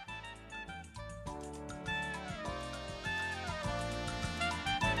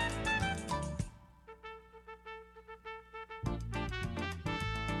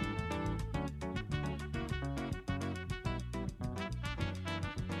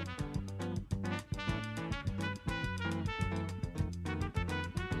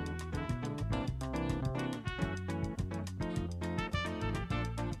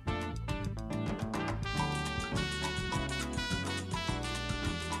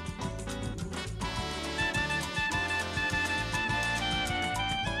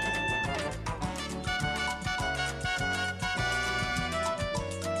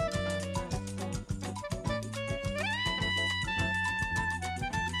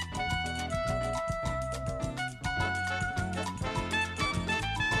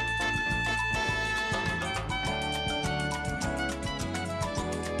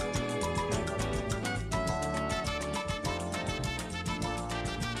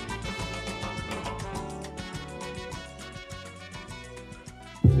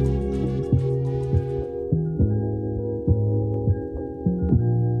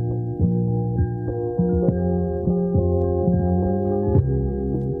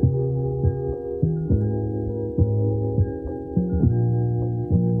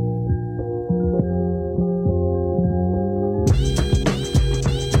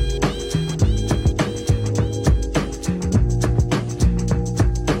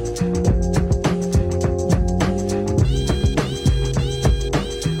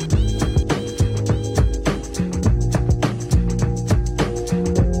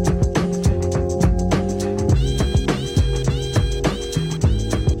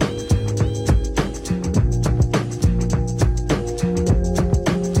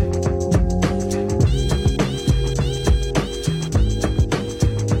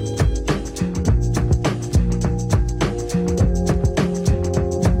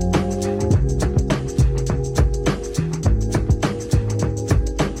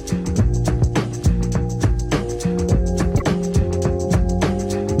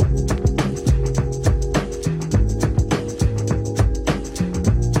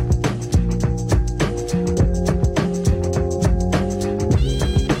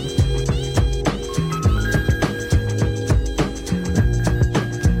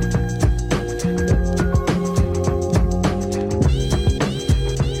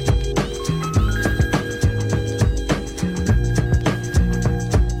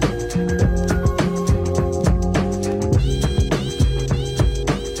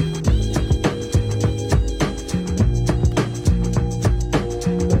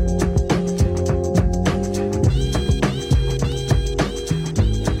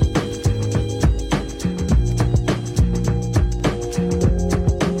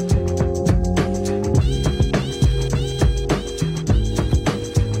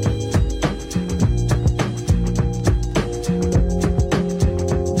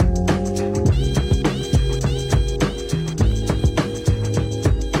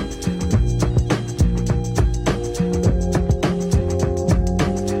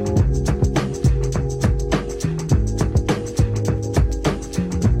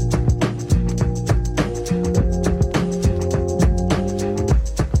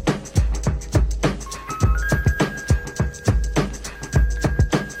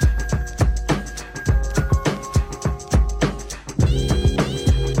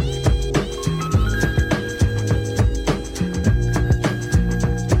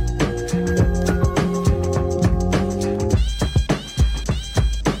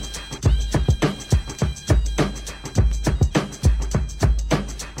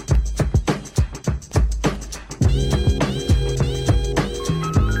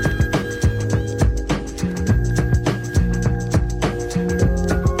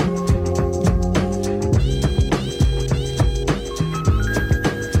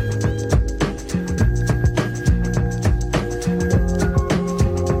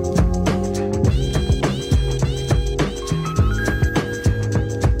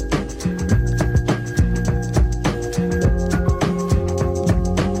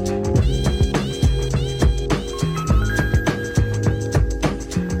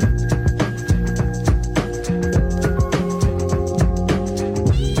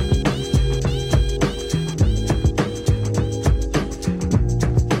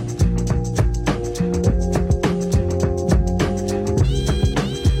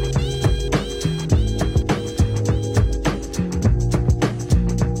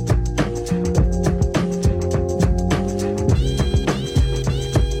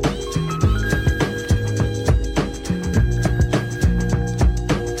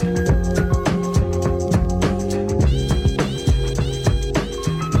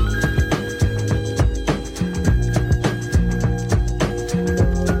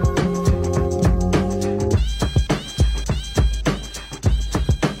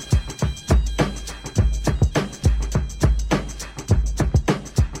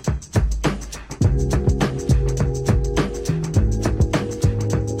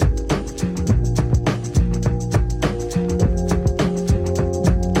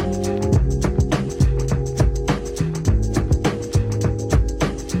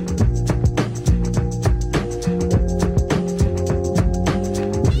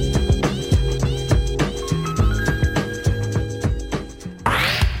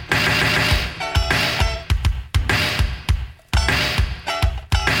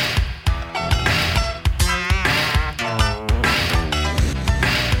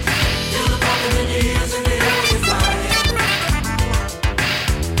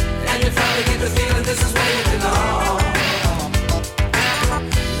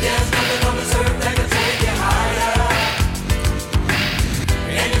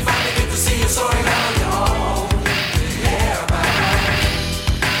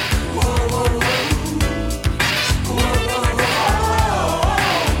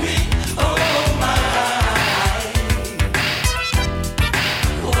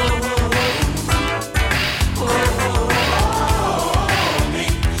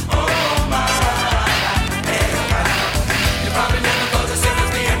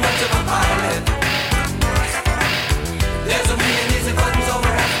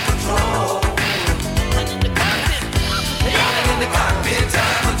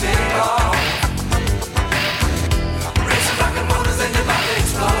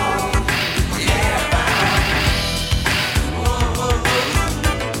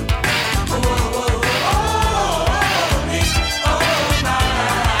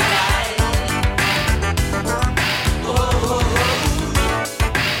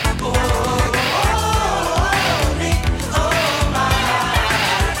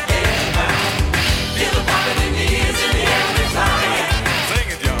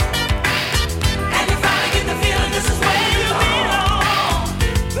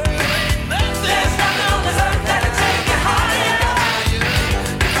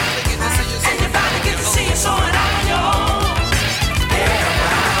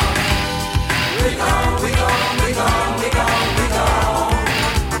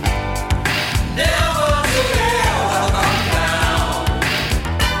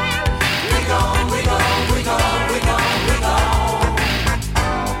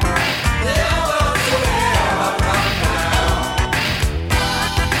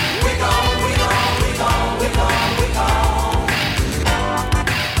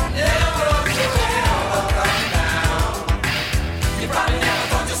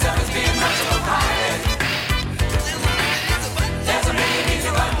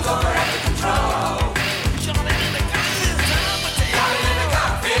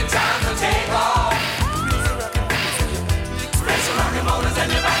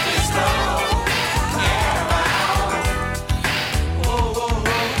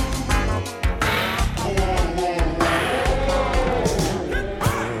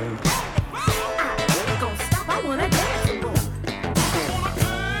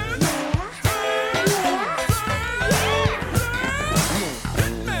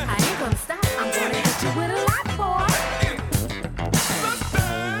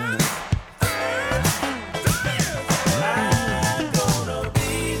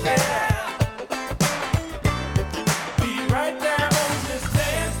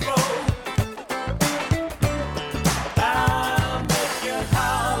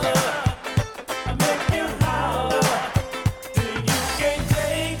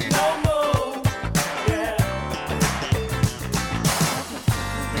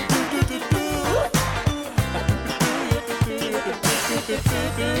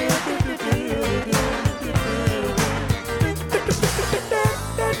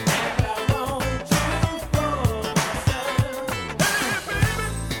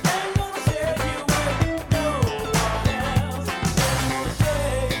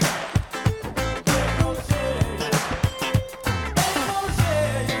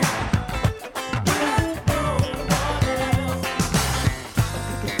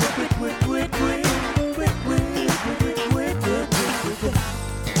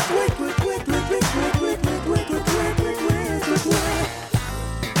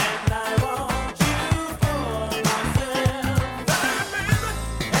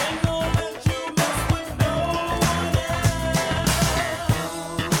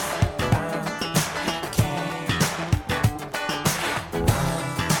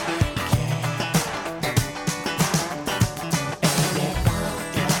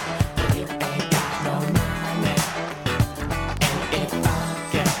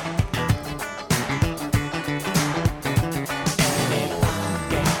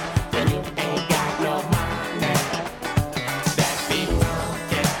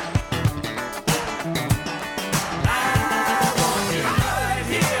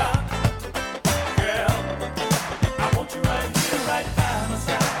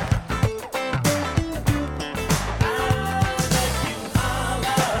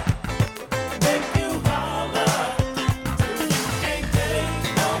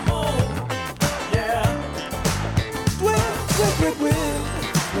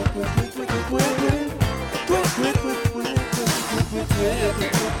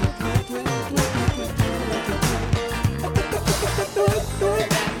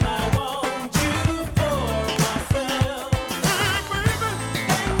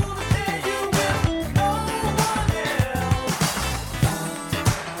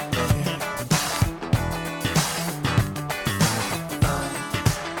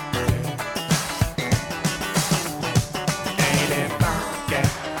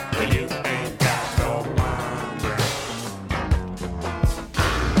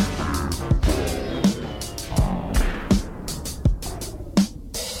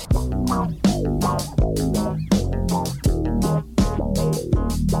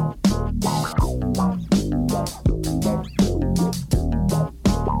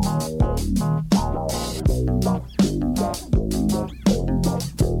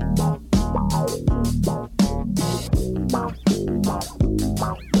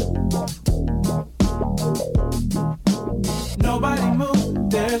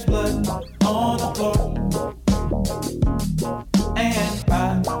 there's blood on the floor. And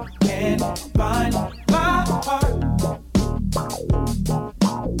I can't find my heart.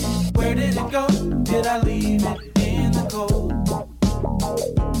 Where did it go? Did I leave it in the cold?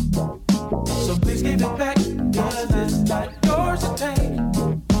 So please give it back, 'cause it's not yours to take.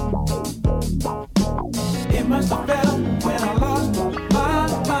 It must have fell when I lost my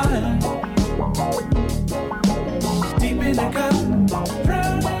mind. Deep in the cup,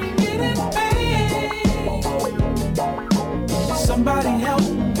 drowning in pain. Somebody help,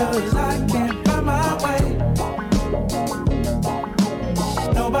 'cause I can't find my way.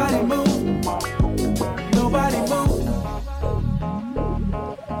 Nobody move, nobody move.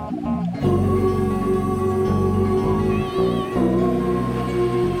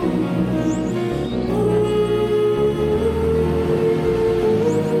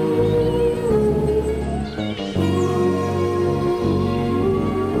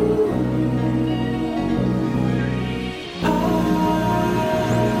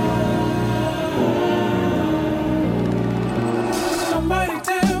 Somebody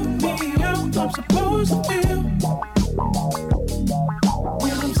tell me how I'm supposed to feel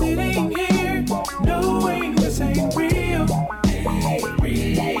when I'm sitting here knowing this ain't real.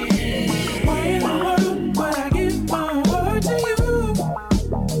 Why in the world would I give my heart to you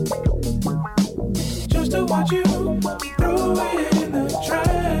just to watch you throw it in the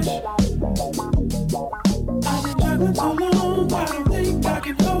trash? I've been juggling so long, I don't think I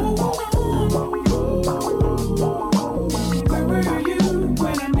can hold on. Where were you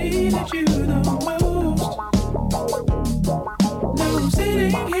when I needed you the most? Now I'm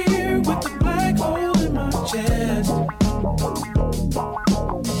sitting here with a black hole in my chest.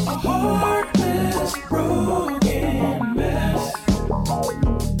 A heartless, broken mess.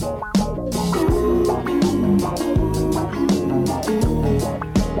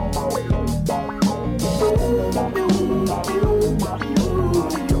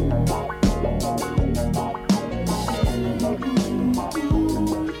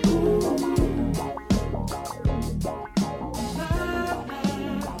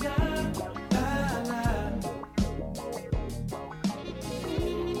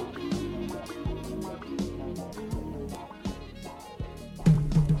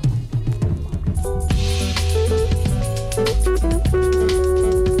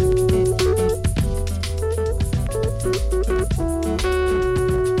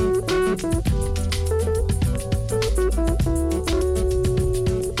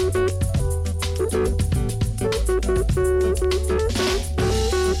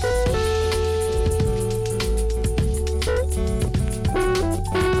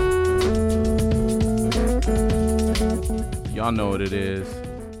 Y'all know what it is.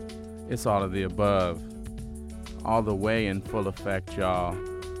 It's all of the above. All the way in full effect, y'all.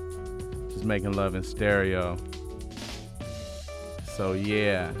 Just making love in stereo. So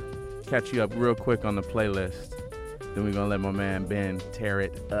yeah, catch you up real quick on the playlist. Then we're gonna let my man Ben tear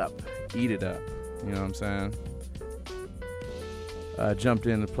it up, eat it up. You know what I'm saying? Jumped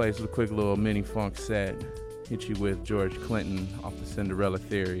into place with a quick little mini funk set. Hit you with George Clinton off the Cinderella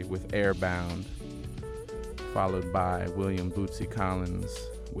Theory with Airbound. Followed by William Bootsy Collins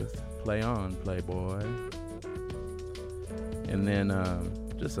with Play On, Playboy. And then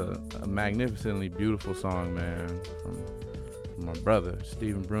just a magnificently beautiful song, man, from my brother,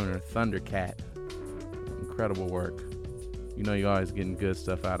 Stephen Bruner, Thundercat. Incredible work. You know you're always getting good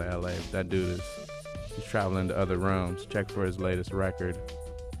stuff out of LA. But that dude he's traveling to other realms. Check for his latest record.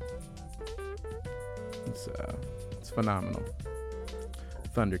 It's phenomenal.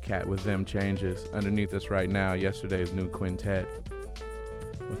 Thundercat with Them Changes. Underneath us right now, yesterday's new quintet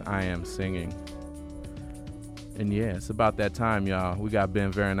with I Am Singing. And yeah, it's about that time, y'all. We got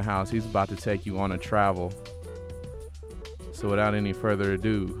Ben Ver in the house. He's about to take you on a travel. So without any further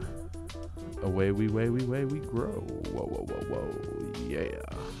ado, away we grow. Whoa, whoa, whoa, whoa, yeah.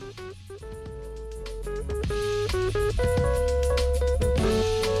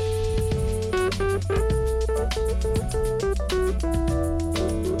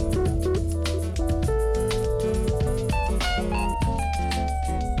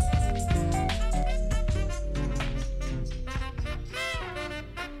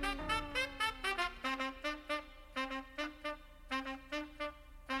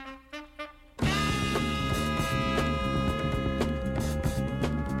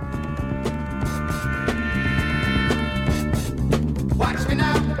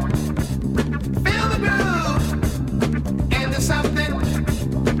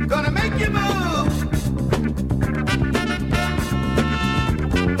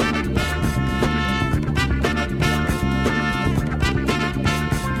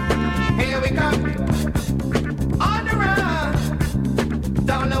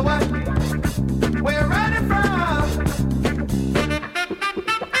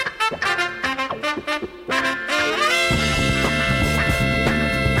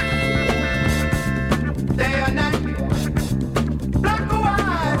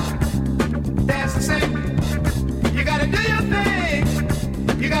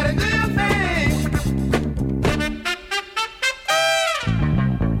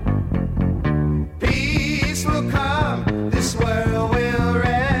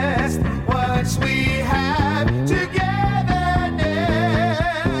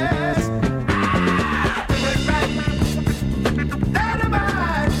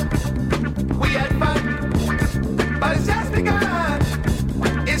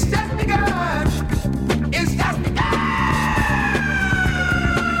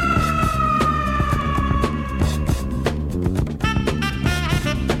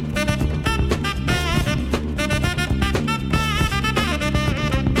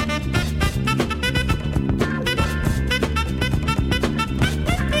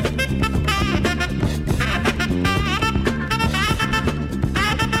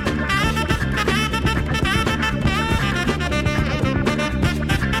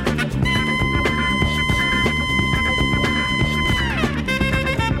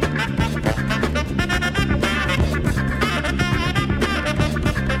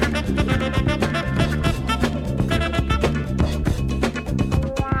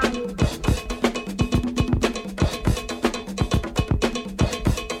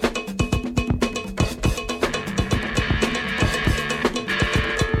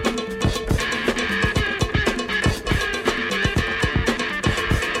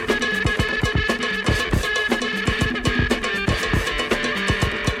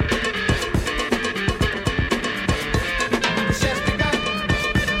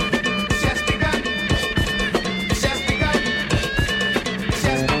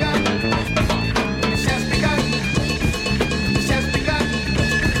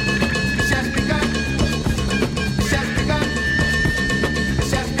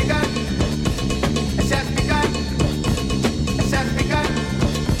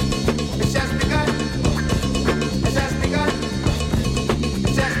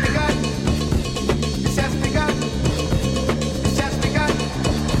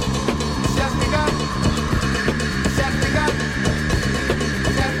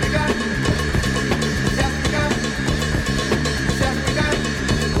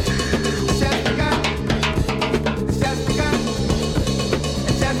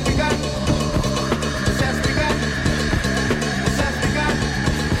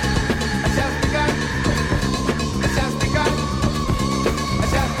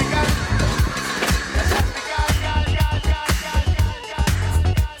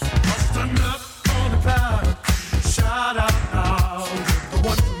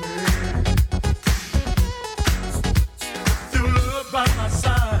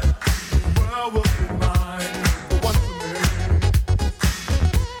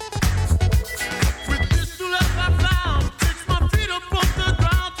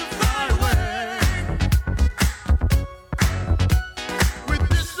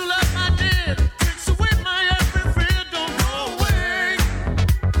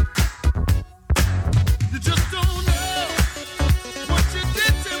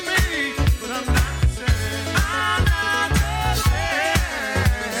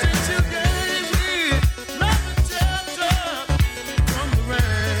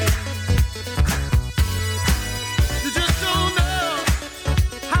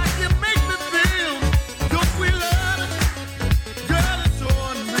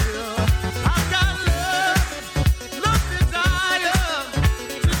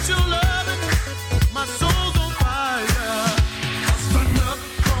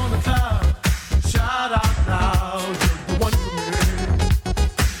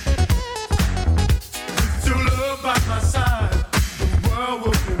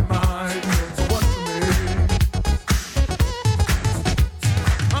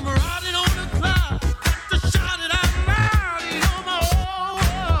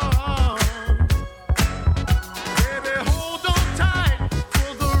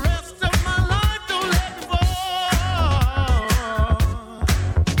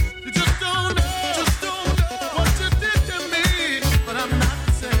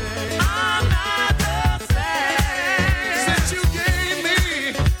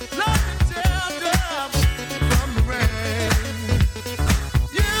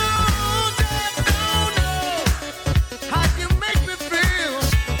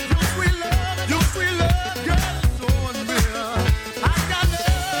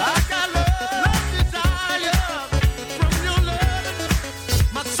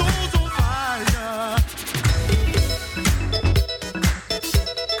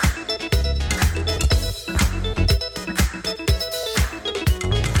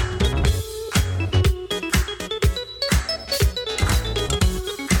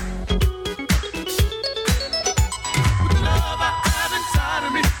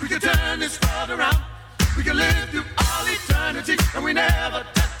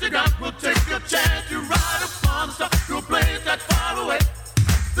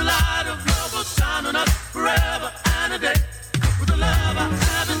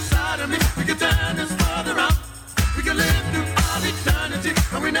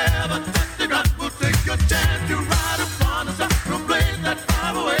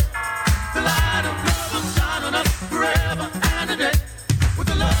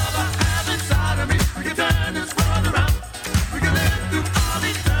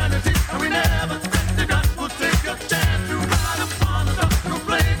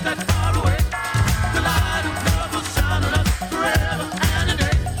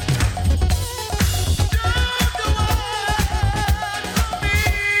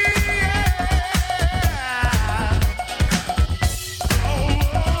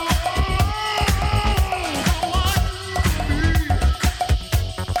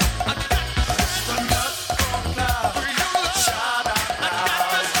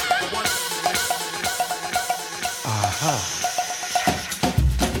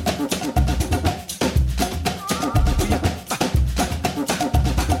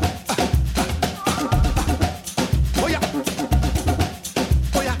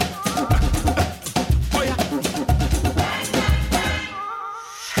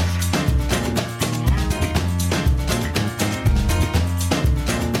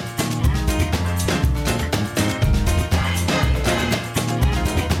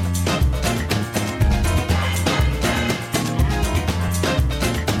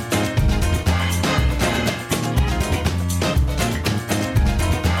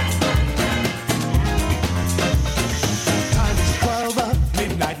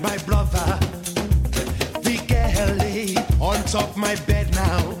 Of my bed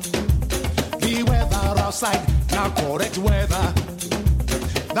now. The weather outside now correct weather.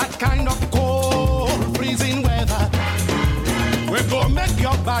 That kind of cold freezing weather. We're gonna make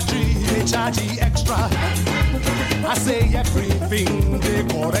your battery recharge extra. I say everything the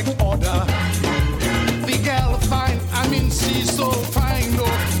correct order. The girl fine, I mean she's so fine. Oh,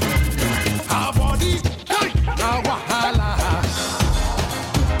 her body, hey, now wahala.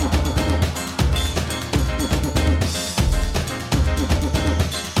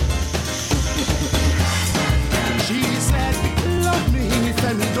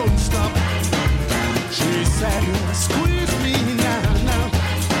 Don't stop. She said, squeeze me now, now.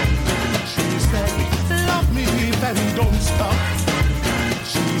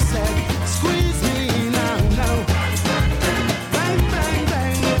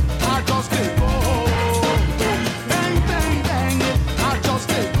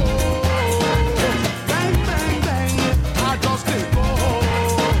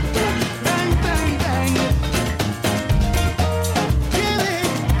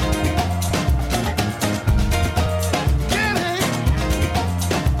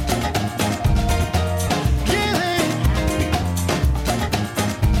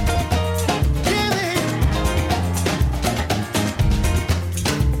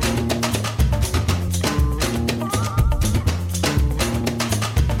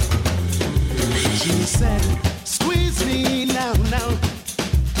 She said, squeeze me now, now.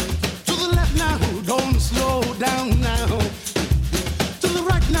 To the left now, don't slow down now. To the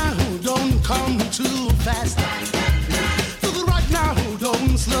right now, don't come too fast. To the right now,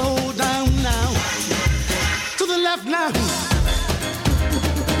 don't slow down now. To the left now,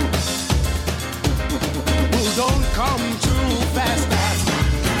 don't come too fast.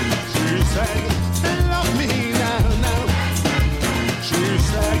 She said, love me now, now. She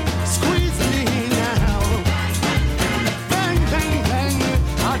said, squeeze me now. Bang, bang, bang,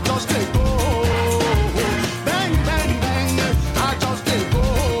 I just let go. Bang, bang, bang, I just let go.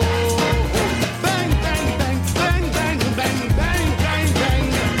 Bang, bang, bang, bang, bang, bang, bang, bang, bang.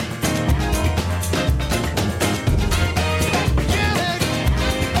 Get it.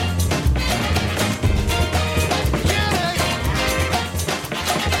 Get it.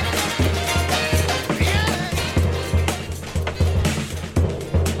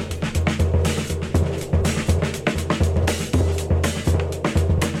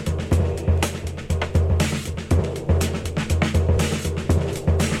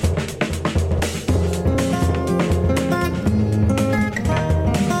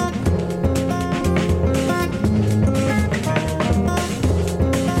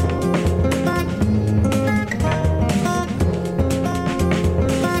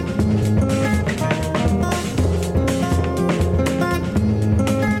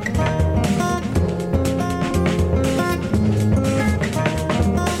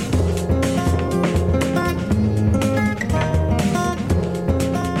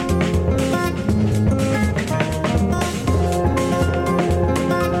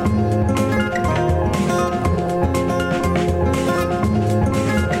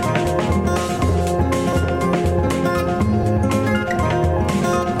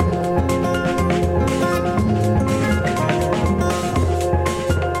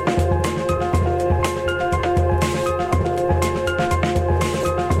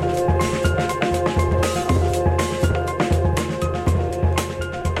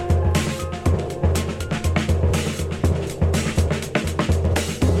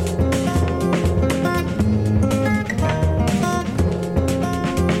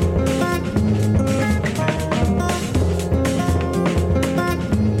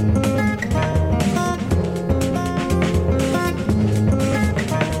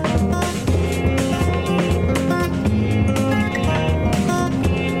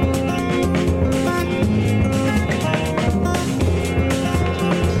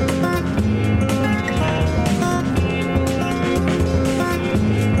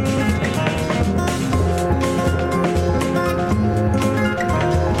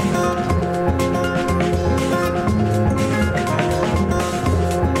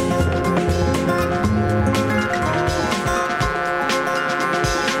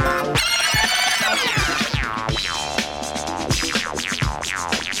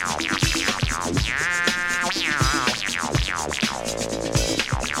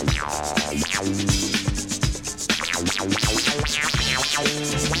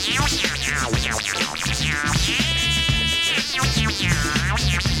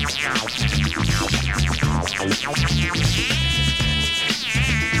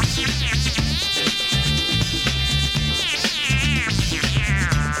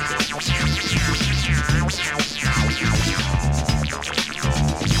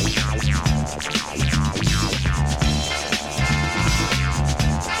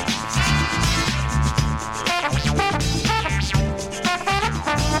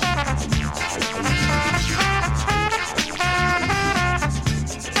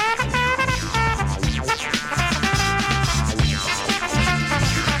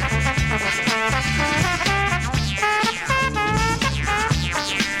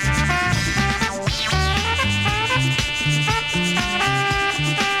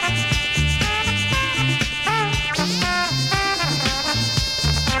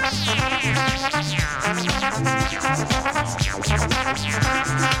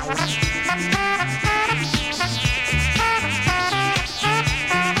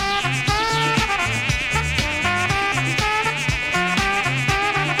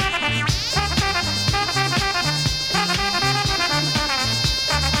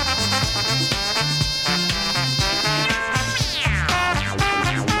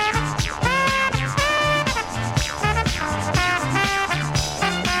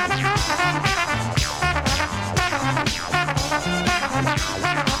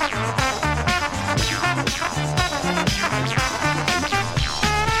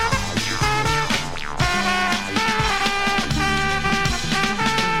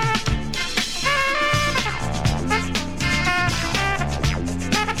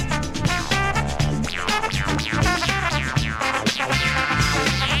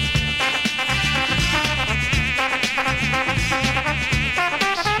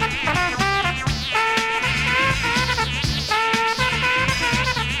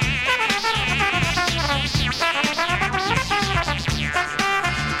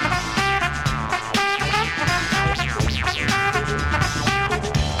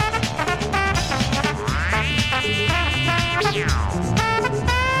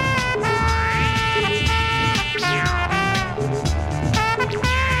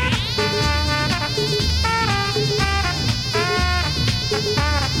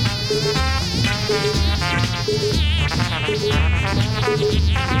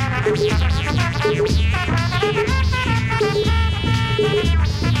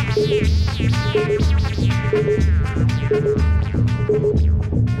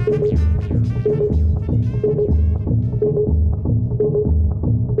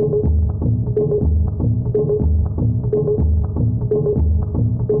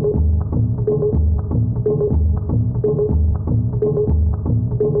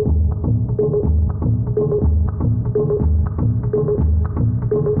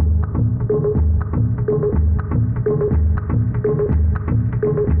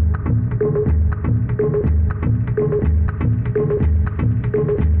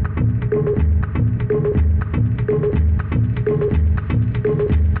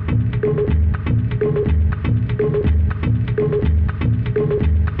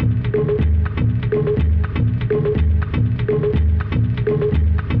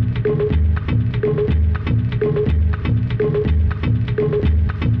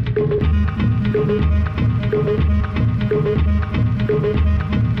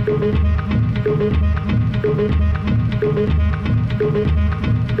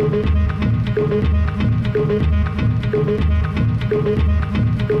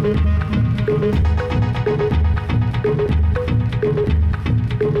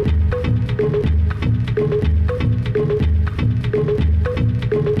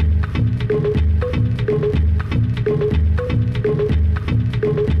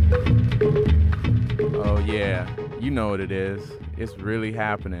 What it is. It's really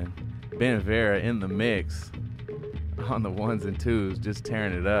happening. Ben Vera in the mix on the ones and twos, just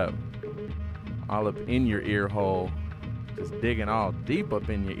tearing it up. All up in your ear hole. Just digging all deep up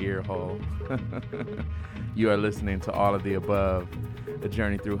in your ear hole. You are listening to All of the Above, a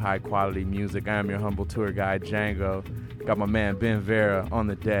journey through high quality music. I am your humble tour guide, Django. Got my man Ben Vera on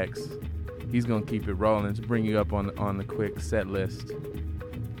the decks. He's gonna keep it rolling to bring you up on the quick set list.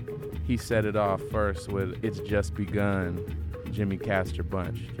 He set it off first with It's Just Begun, Jimmy Castor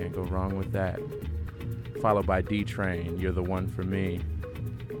Bunch. Can't go wrong with that. Followed by D-Train, You're the One for Me.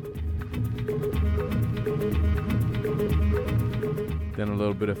 Then a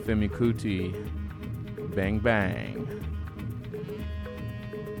little bit of Femi Kuti, Bang Bang.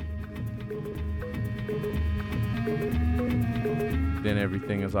 Then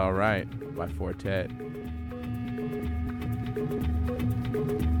Everything Is Alright by Fortet.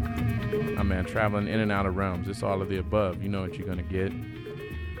 Oh man, traveling in and out of realms. It's all of the above. You know what you're gonna get.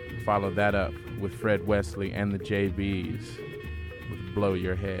 Follow that up with Fred Wesley and the JBs with Blow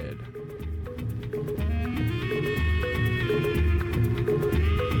Your Head.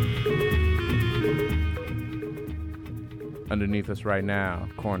 Underneath us right now,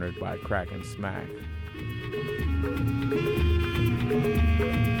 cornered by Crack and Smack.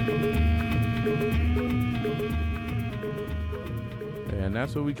 And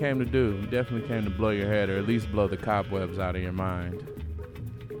that's what we came to do. We definitely came to blow your head, or at least blow the cobwebs out of your mind.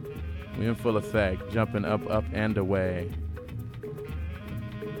 We in full effect, jumping up, up, and away.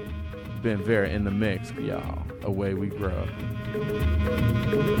 Ben Vera in the mix, y'all. Away we grow.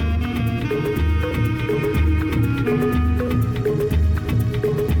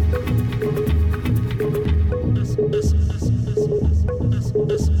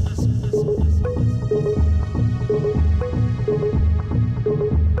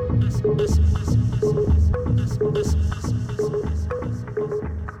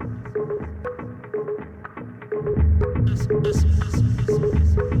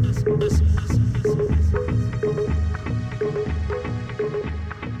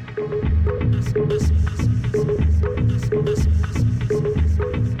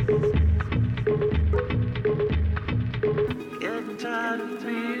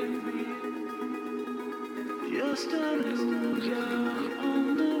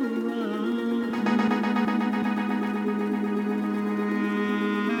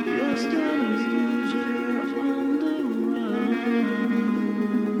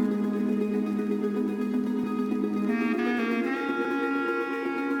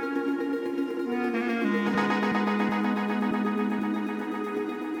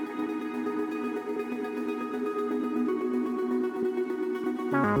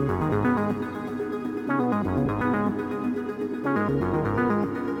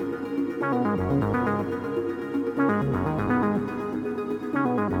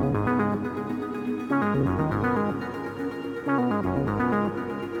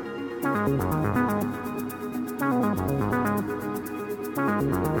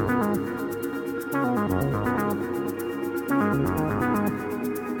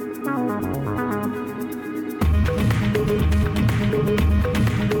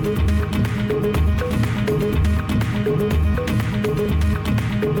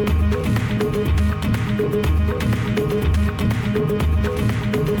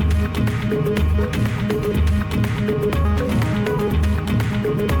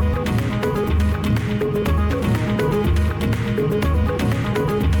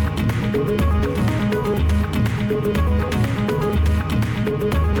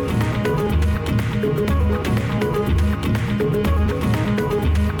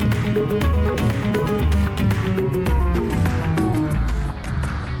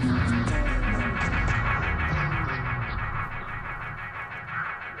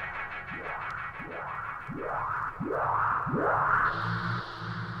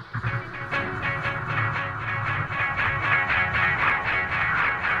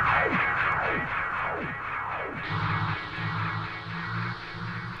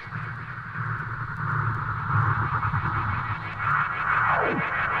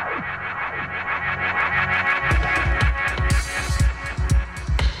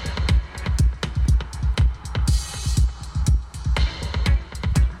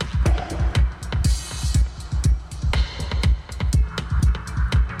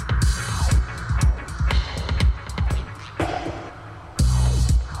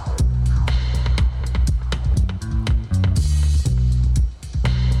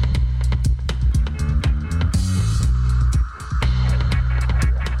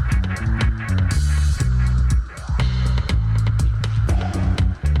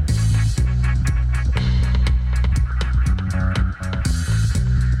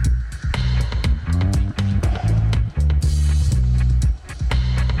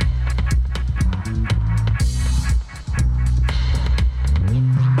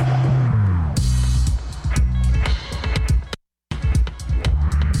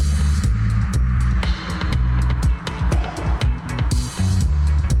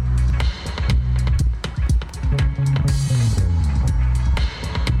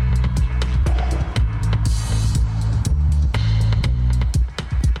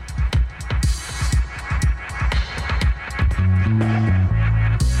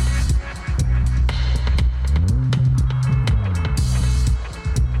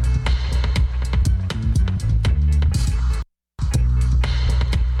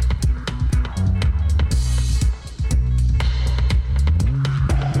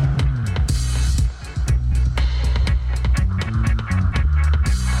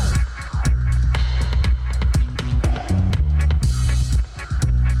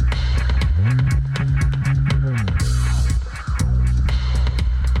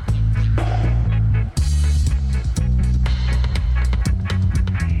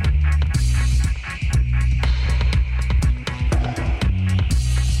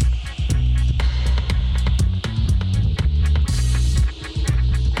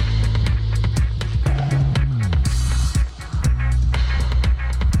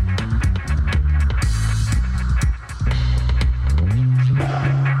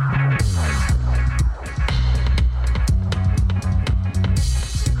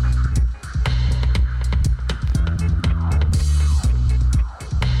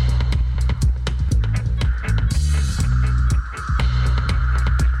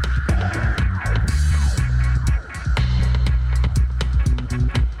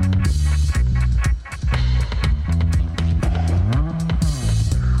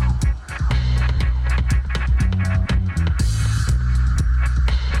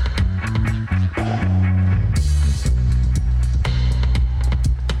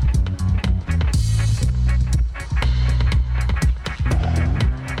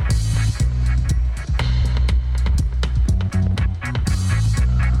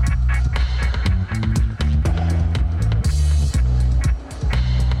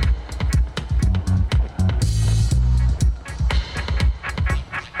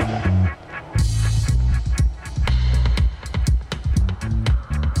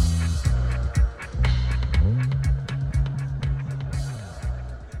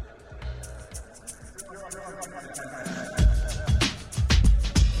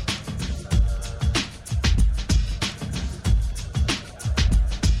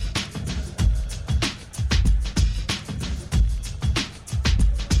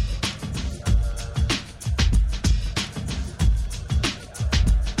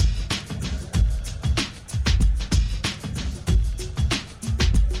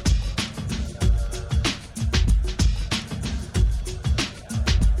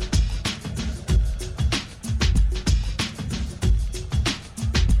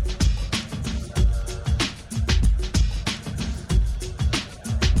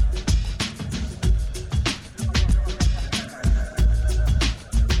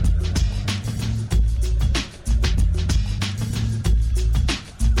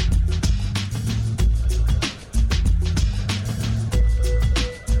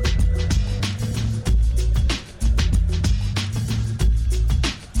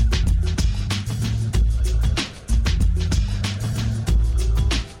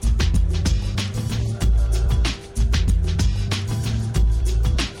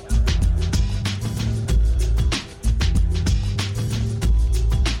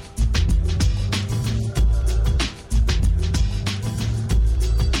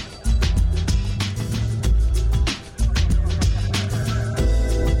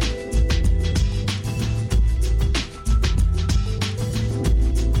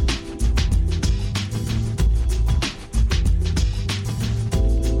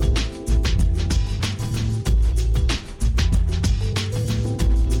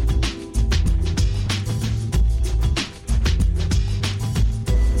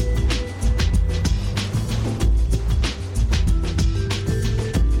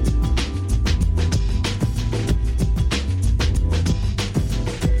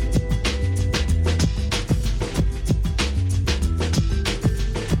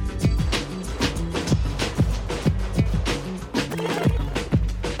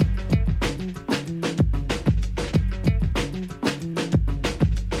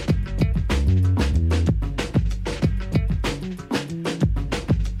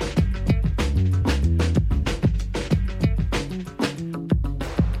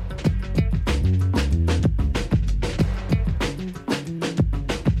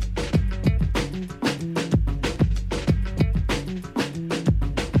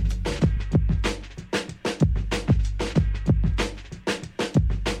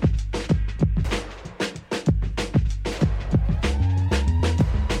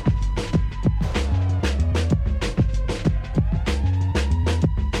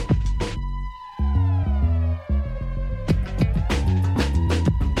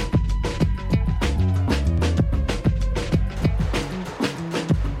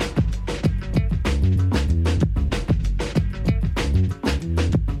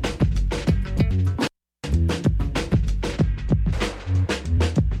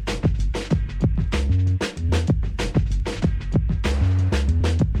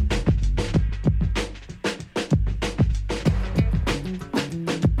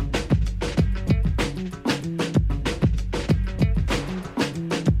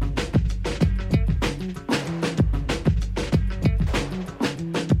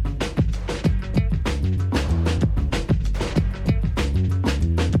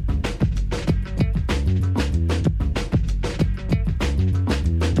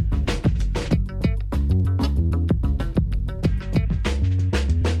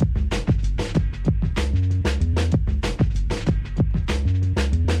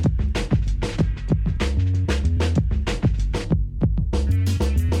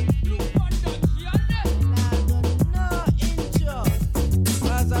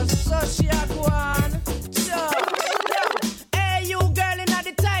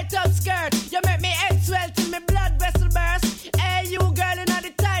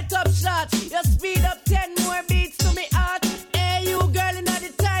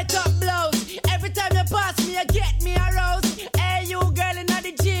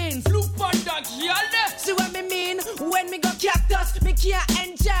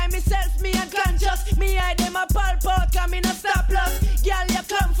 myself, me unconscious. Me hide them a pulp out, come in a stop loss. Girl, you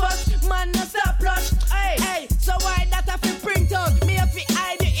come first, man, no stop rush. Hey, hey, so why that I feel print out? Me have to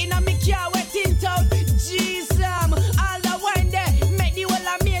hide it in a me car wet tint out. Jeez, all the wine there, make the whole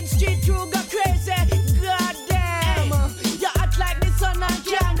of Main Street crew go crazy. God damn, you act like the sun and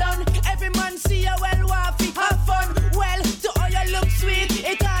can down. Every man see you well, waffy, have fun. Well, to all you look sweet,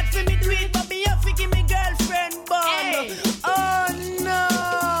 it's hard for me do it, but me have to give me girlfriend bun. Hey. Oh no,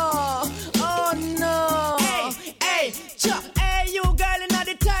 oh no. Hey, hey, chop, hey you girl in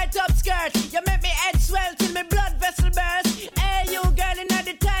the tight up skirt. You make me head swell till me blood vessel burst. Hey you girl in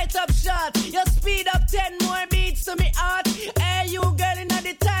the tight up short. You speed up 10 more beats to me heart. Hey you girl in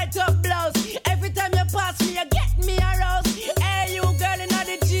the tight up blouse. Every time you pass me, you get me aroused. Hey you girl in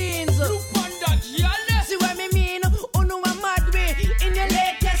the jeans. Look on that, y'all. See what me mean? Unu a mad way. In your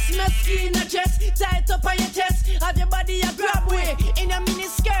latest mosquito dress, tight up on your chest. Have your body a grab way. In your mini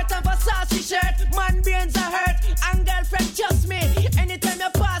skirt and Versace shirt. Man brains are hurt. And girlfriend trust me. Anytime you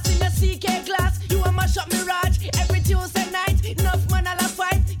pass in the CK glass, you a mash up me Raj. Every Tuesday night, enough man all a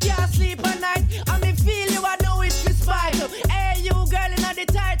fight. Can't sleep at night. And me feel you, I know it's respite. Hey you girl in the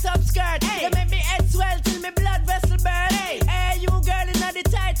tight up skirt. Hey. You make me head swell till me blood vessel burn. Hey you girl in the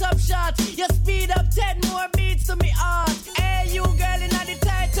tight up short. You speed up 10 more beats to me heart. Hey you girl in the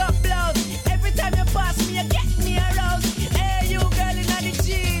tight up blouse. Every time you pass me, you get me aroused. Hey you girl in the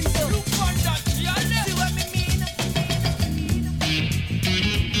jeans. Look on that, y'all. See what me mean?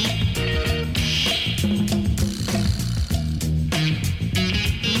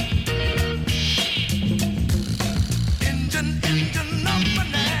 Engine number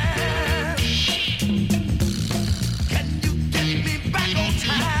 9. Can you get me back on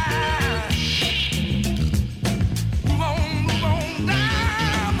time?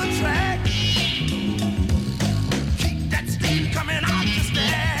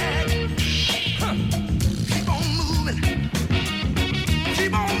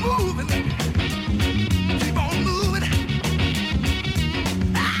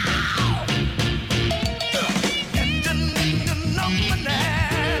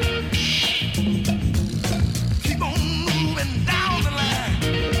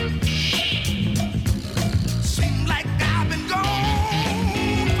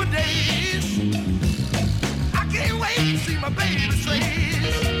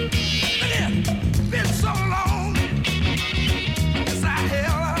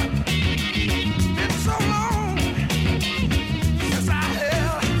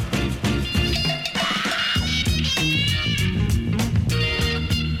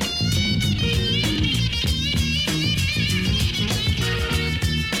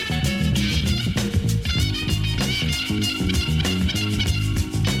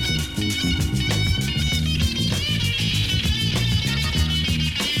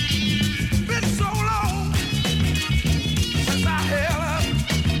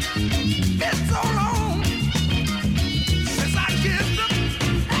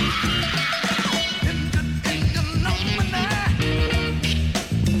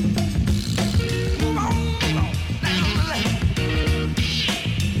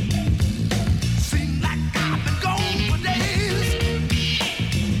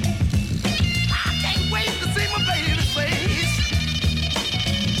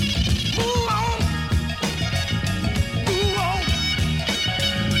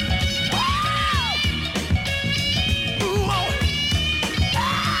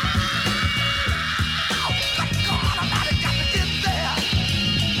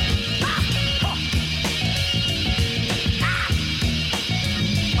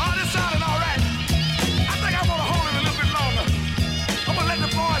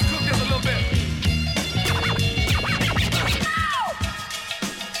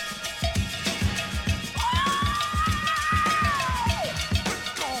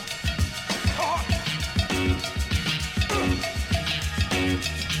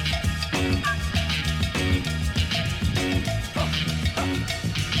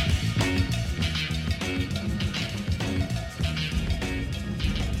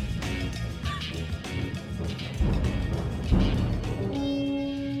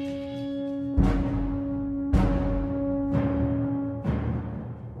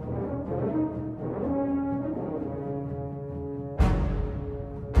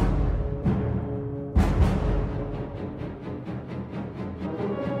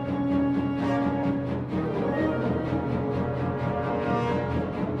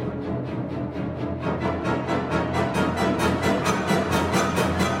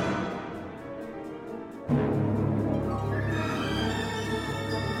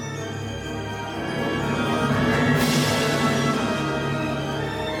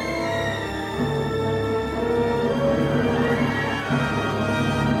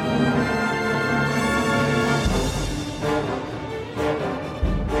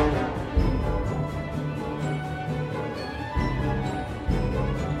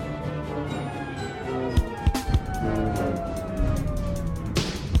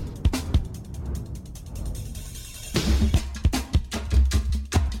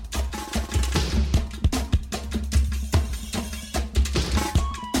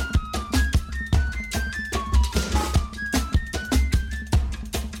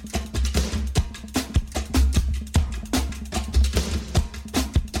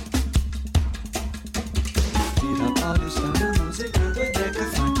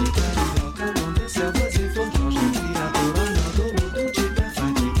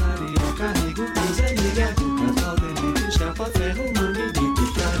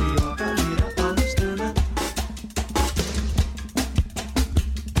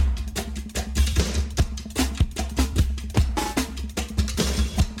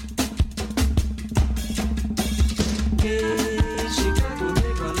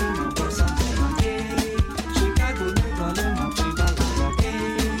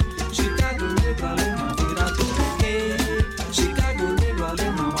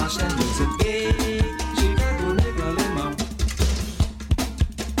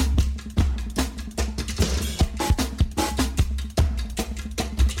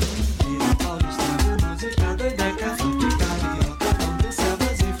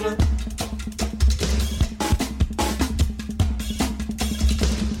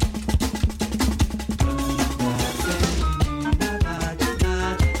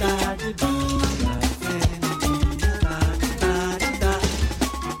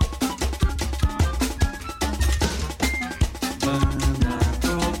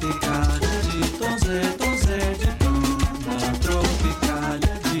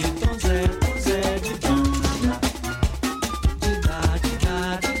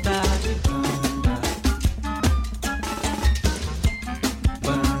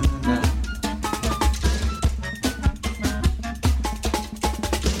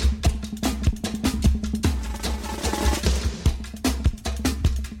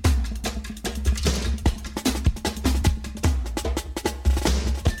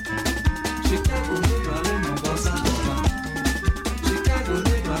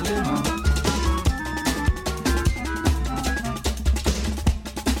 darling.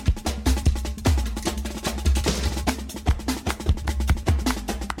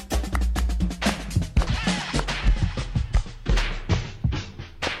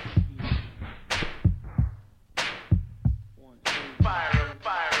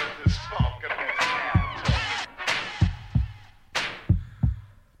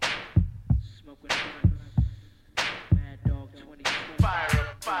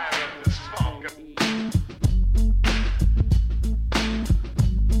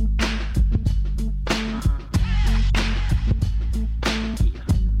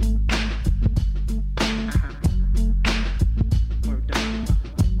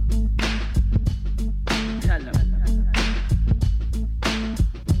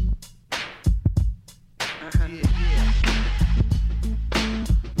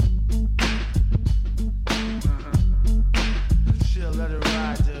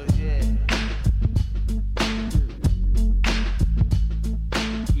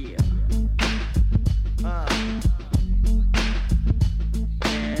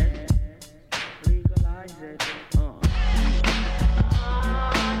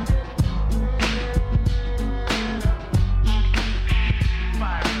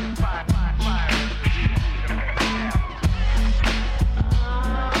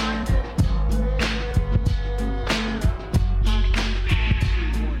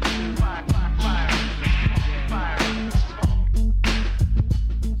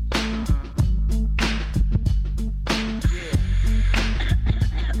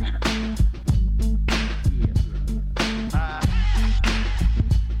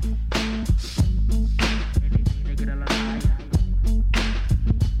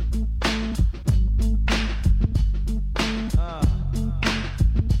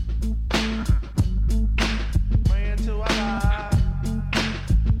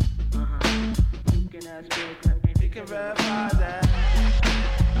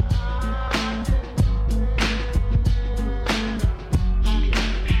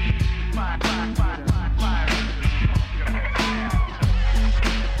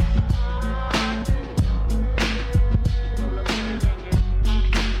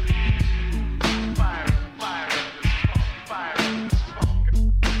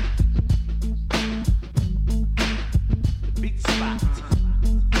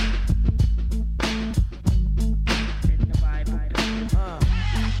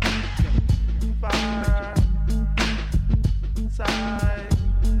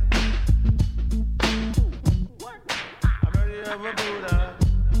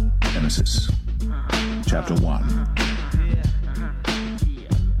 Genesis, chapter 1.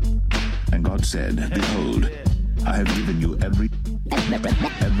 And God said, Behold, I have given you every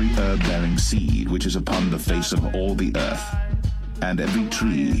herb-bearing seed which is upon the face of all the earth, and every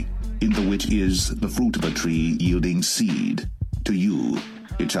tree in the which is the fruit of a tree yielding seed. To you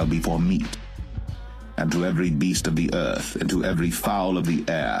it shall be for meat, and to every beast of the earth, and to every fowl of the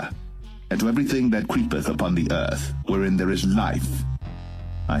air, and to everything that creepeth upon the earth, wherein there is life,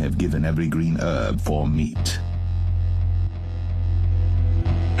 I have given every green herb for meat.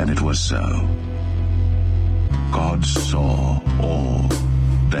 And it was so. God saw all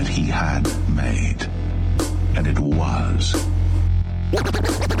that he had made, and it was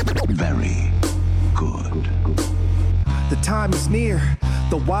very good. The time is near.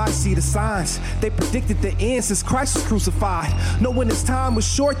 The wise see the signs. They predicted the end since Christ was crucified. Knowing his time was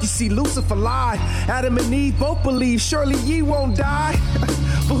short, you see Lucifer lied. Adam and Eve both believe, surely ye won't die.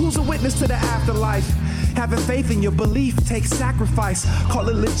 But who's a witness to the afterlife? Having faith in your belief takes sacrifice. Call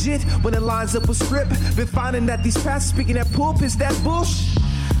it legit when it lines up with script. Been finding that these pastors speaking at pulpits, that bullshit.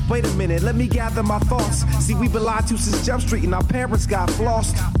 Wait a minute, let me gather my thoughts. See, we've been lied to since Jump Street and our parents got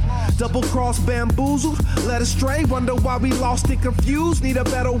flossed. Double-crossed, bamboozled, led astray. Wonder why we lost and confused, need a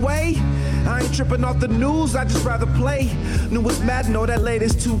better way. I ain't tripping off the news, I just rather play. Newest Madden or that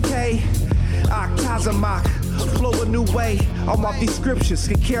latest 2K. Kazamach, flow a new way. I'm off these scriptures,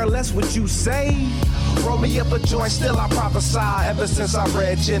 could care less what you say. Roll me up a joint, still I prophesy. Ever since I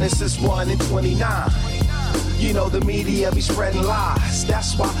read Genesis 1 and 29. You know the media be spreading lies.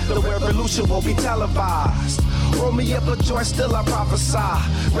 That's why the revolution won't be televised. Roll me up a joint, still I prophesy.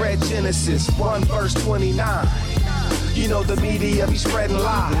 Read Genesis 1 verse 29. You know the media be spreading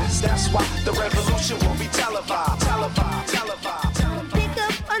lies. That's why the revolution won't be televised. Pick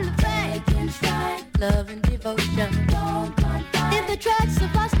up on the faith, love and devotion. In the tracks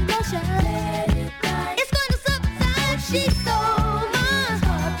of lost emotion, it's gonna subside. She's so mine,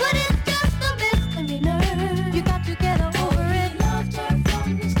 but it's just a misdemeanor. You got to get over it. Loved her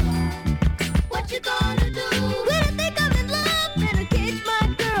from the start. What you gonna do? When I think I'm in love, better catch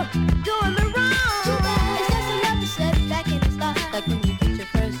my girl.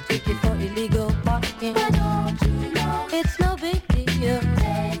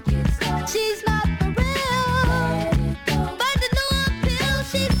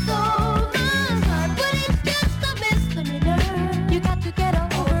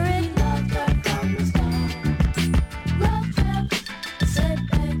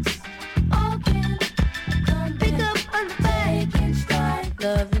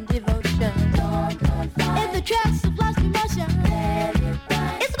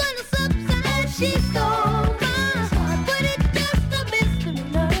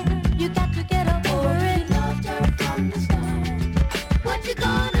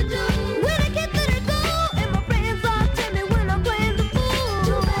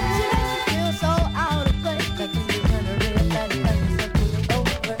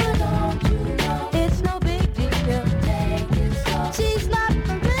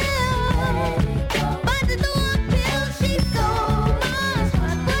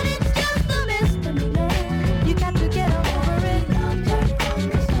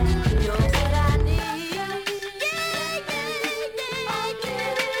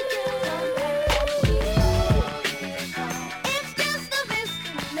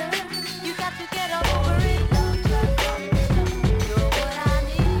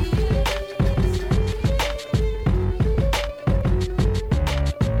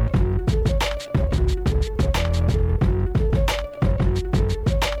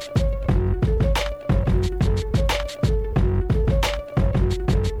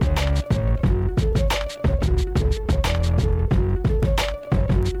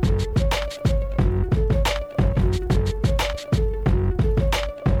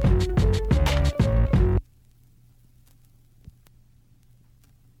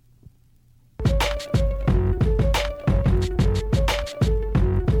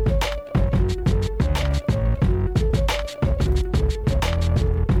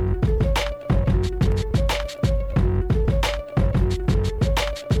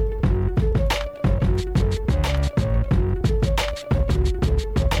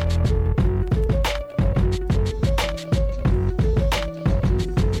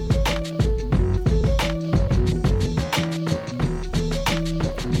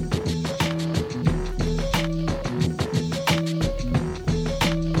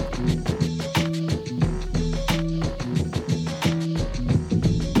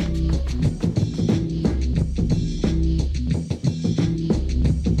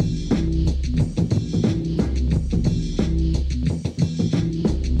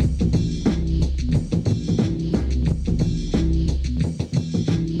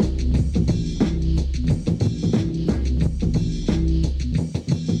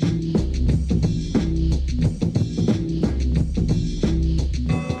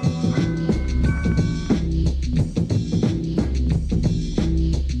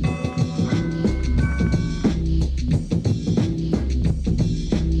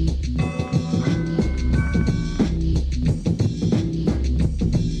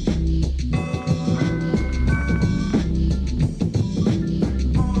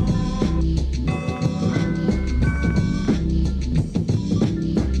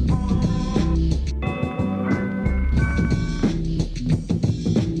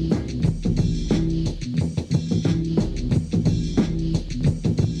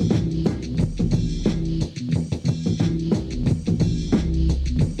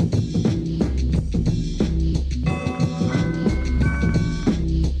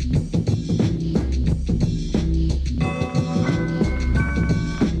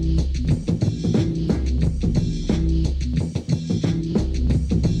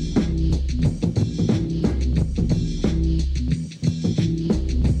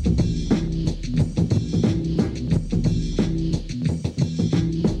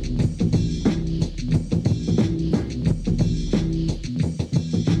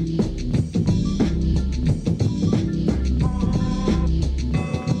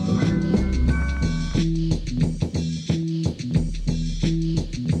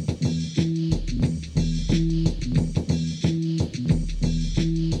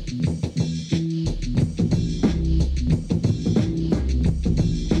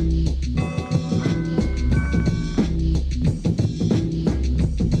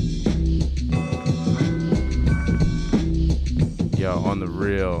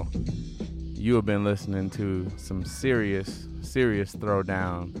 real. You have been listening to some serious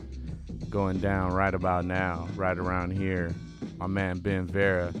throwdown going down right about now, right around here. My man Ben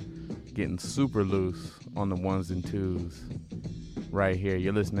Vera getting super loose on the ones and twos right here.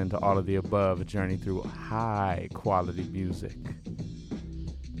 You're listening to All of the Above, a journey through high quality music.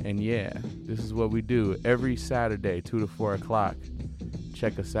 And yeah, this is what we do every Saturday, 2 to 4 o'clock.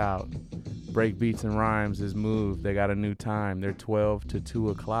 Check us out. Break Beats and Rhymes is moved. They got a new time. They're 12 to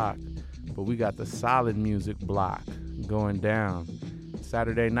 2 o'clock. But we got the solid music block going down.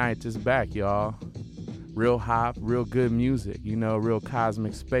 Saturday nights is back, y'all. Real hop, real good music. You know, real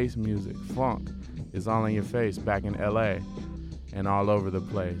cosmic space music. Funk is all in your face back in LA and all over the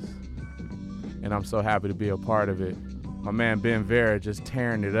place. And I'm so happy to be a part of it. My man Ben Vera just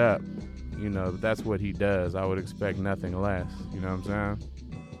tearing it up. You know, that's what he does. I would expect nothing less. You know what I'm saying?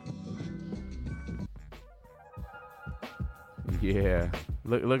 Yeah.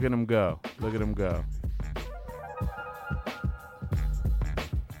 Look at him go. Look at him go.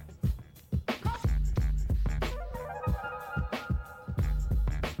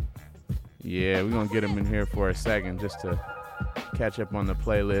 Yeah, we're going to get him in here for a second just to catch up on the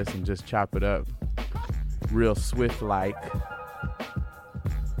playlist and just chop it up real swift-like.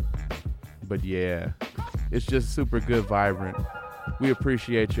 But yeah, it's just super good, vibrant. We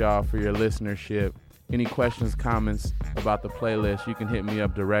appreciate y'all for your listenership. Any questions, comments about the playlist, you can hit me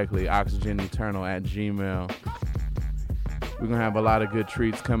up directly, oxygeneternal@gmail.com. We're going to have a lot of good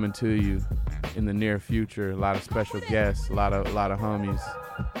treats coming to you in the near future. A lot of special guests, a lot of homies,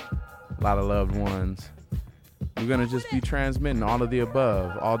 a lot of loved ones. We're going to just be transmitting all of the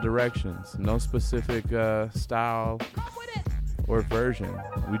above, all directions. No specific style or version.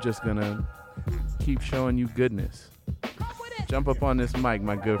 We're just going to keep showing you goodness. Jump up on this mic,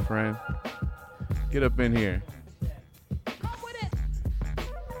 my good friend. Get up in here.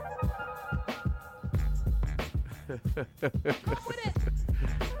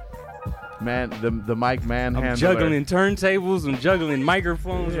 Man, the mic manhandler. I'm juggling turntables and juggling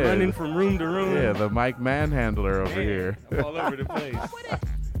microphones, running from room to room. Yeah, the mic manhandler over here. I'm all over the place.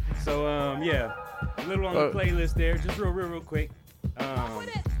 So, yeah, a little on the playlist there, just real quick.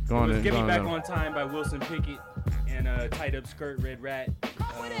 Get Me Back on Time by Wilson Pickett and Tied Up Skirt, Red Rat.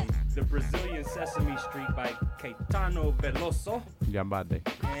 The Brazilian Sesame Street by Caetano Veloso. Gambade.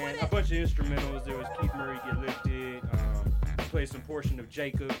 And a bunch of instrumentals. There was Keith Murray, Get Lifted. Play some portion of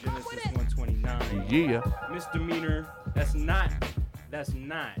Jacob, Genesis 129. Yeah. Misdemeanor. That's not,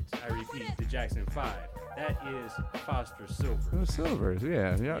 I repeat, the Jackson 5. That is Foster Silver. The Silvers,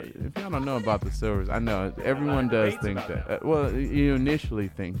 yeah. If y'all don't know about the Silvers, I know everyone does think that. Well, you initially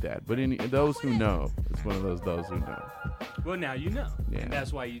think that, but those who know, it's one of those who know. Well, now you know. Yeah. And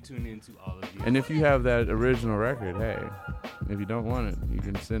that's why you tune into all of these. And if you have that original record, hey, if you don't want it, you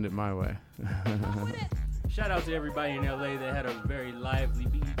can send it my way. Shout out to everybody in LA that had a very lively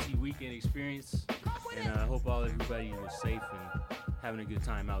BET weekend experience. And I hope everybody was safe and having a good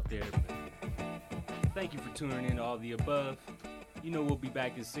time out there. Thank you for tuning in to All the Above. You know we'll be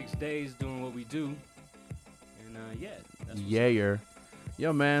back in 6 days doing what we do. And that's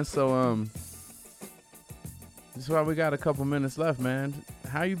Yo, man, so this is why we got a couple minutes left, man.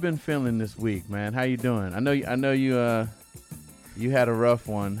 How you been feeling this week, man? How you doing? I know you had a rough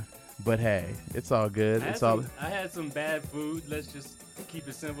one, but hey, it's all good. I had some bad food. Let's just keep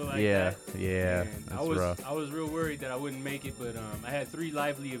it simple like that. Yeah, and that's rough. I was real worried that I wouldn't make it, but I had 3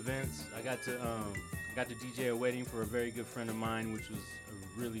 lively events. I got to DJ a wedding for a very good friend of mine, which was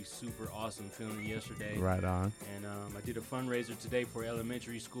a really super awesome feeling yesterday. Right on. And I did a fundraiser today for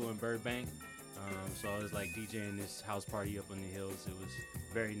elementary school in Burbank. So I was like DJing this house party up on the hills. It was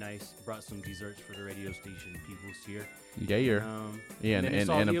very nice. Brought some desserts for the radio station peoples here.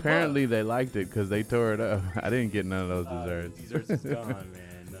 And apparently they liked it because they tore it up. I didn't get none of those desserts. Desserts is gone, man.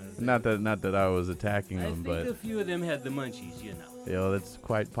 Not that I was attacking them, but a few of them had the munchies, you know. Yeah, that's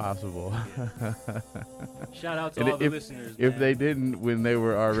quite possible. Shout out to all the listeners. If they didn't when they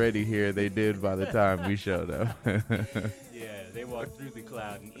were already here, they did by the time we showed up. Yeah, they walked through the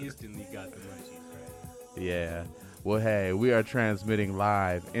cloud and instantly got the munchies, right? Yeah. Well, hey, we are transmitting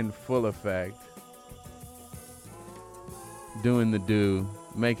live in full effect. Doing the do,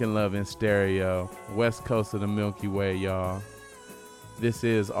 making love in stereo, west coast of the Milky Way, y'all. This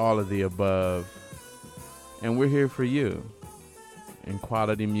is All of the Above, and we're here for you in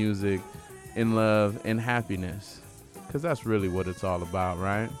quality music, in love, in happiness, because that's really what it's all about,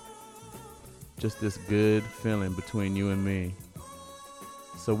 right? Just this good feeling between you and me.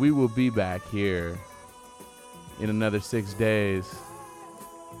 So we will be back here in another 6 days,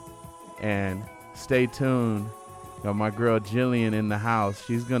 and stay tuned Got my girl Jillian in the house.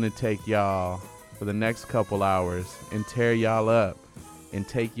 She's going to take y'all for the next couple hours and tear y'all up and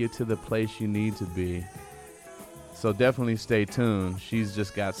take you to the place you need to be. So definitely stay tuned. She's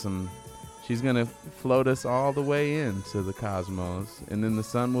just got she's going to float us all the way into the cosmos, and then the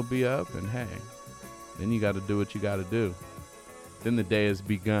sun will be up, and hey, then you got to do what you got to do. Then the day has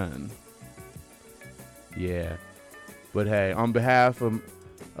begun. Yeah. But hey, on behalf of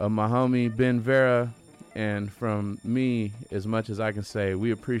my homie Ben Vera, and from me, as much as I can say,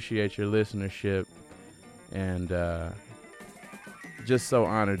 we appreciate your listenership, and just so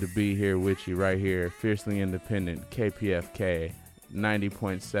honored to be here with you right here, Fiercely Independent, KPFK,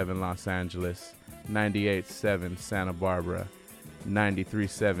 90.7 Los Angeles, 98.7 Santa Barbara,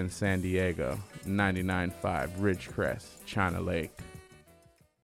 93.7 San Diego, 99.5 Ridgecrest, China Lake.